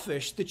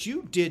selfish that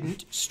you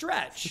didn't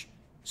stretch.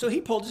 So he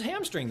pulled his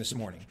hamstring this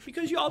morning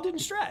because y'all didn't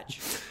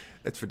stretch.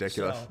 It's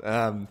ridiculous.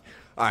 All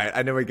right,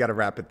 I know we got to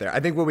wrap it there. I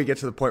think when we get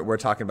to the point where we're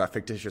talking about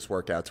fictitious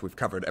workouts, we've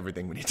covered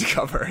everything we need to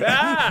cover.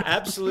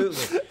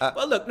 Absolutely.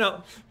 Well, look,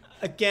 no,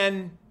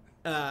 again,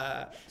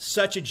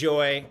 such a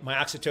joy. My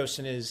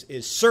oxytocin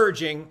is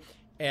surging,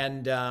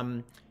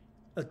 and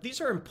look,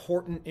 these are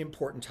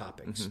important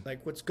topics. Mm-hmm.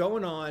 Like what's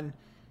going on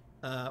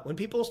when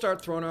people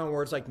start throwing around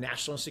words like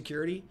national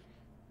security.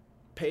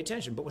 Pay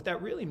attention. But what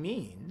that really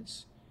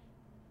means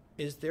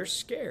is they're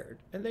scared,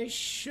 and they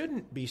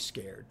shouldn't be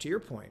scared. To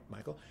your point,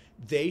 Michael,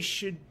 they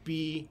should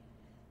be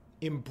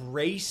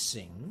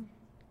embracing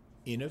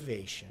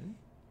innovation.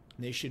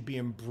 They should be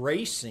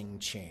embracing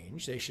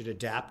change. They should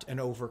adapt and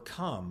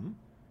overcome.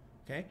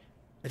 Okay,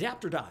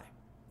 adapt or die.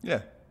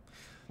 Yeah.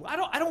 I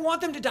don't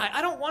want them to die.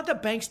 I don't want the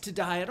banks to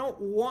die.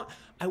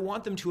 I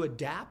want them to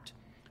adapt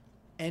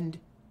and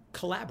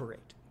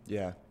collaborate.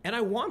 Yeah. And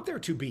I want there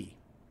to be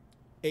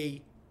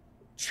a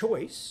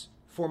choice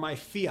for my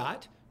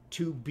fiat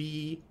to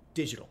be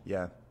digital.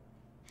 Yeah.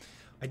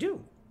 I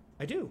do.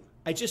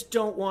 I just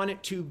don't want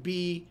it to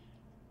be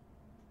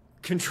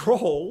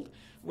controlled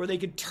where they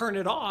could turn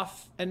it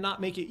off and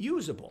not make it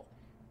usable.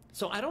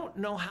 So I don't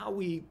know how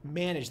we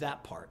manage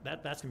that part.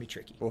 That's going to be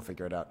tricky. We'll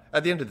figure it out.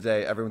 At the end of the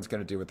day, everyone's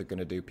going to do what they're going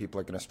to do. People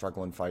are going to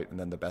struggle and fight, and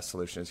then the best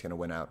solution is going to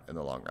win out in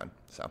the long run.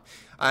 So,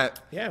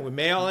 yeah, we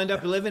may all end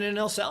up living in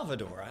El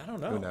Salvador. I don't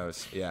know. Who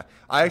knows? Yeah.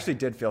 I actually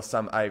did feel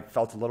I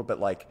felt a little bit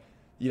like,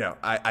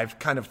 I've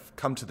kind of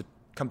come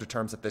to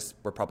terms that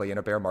we're probably in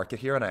a bear market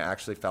here, and I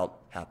actually felt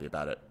happy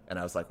about it. And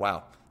I was like,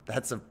 wow,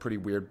 that's a pretty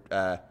weird,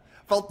 they're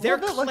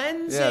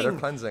cleansing. Yeah, they're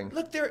cleansing.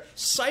 Look, their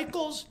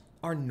cycles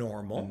are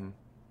normal. Mm-hmm.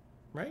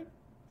 Right?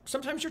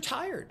 Sometimes you're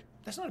tired.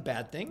 That's not a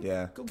bad thing.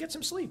 Yeah. Go get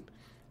some sleep.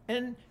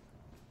 And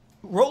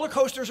roller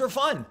coasters are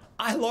fun.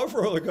 I love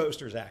roller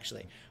coasters,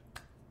 actually.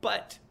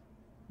 But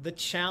the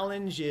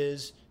challenge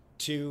is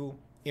to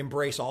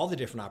embrace all the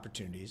different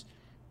opportunities.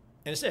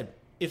 And I said,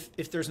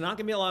 if there's not going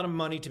to be a lot of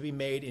money to be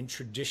made in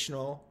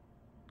traditional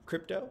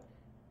crypto,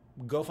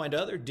 go find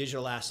other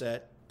digital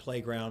asset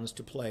playgrounds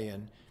to play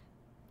in.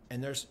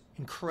 And there's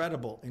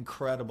incredible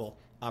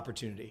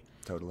opportunity.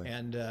 Totally.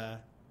 And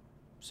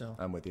so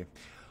I'm with you.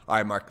 All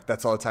right, Mark,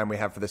 that's all the time we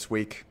have for this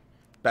week.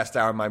 Best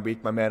hour of my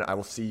week, my man. I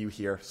will see you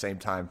here, same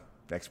time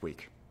next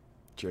week.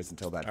 Cheers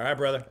until then. All right,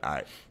 brother. All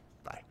right.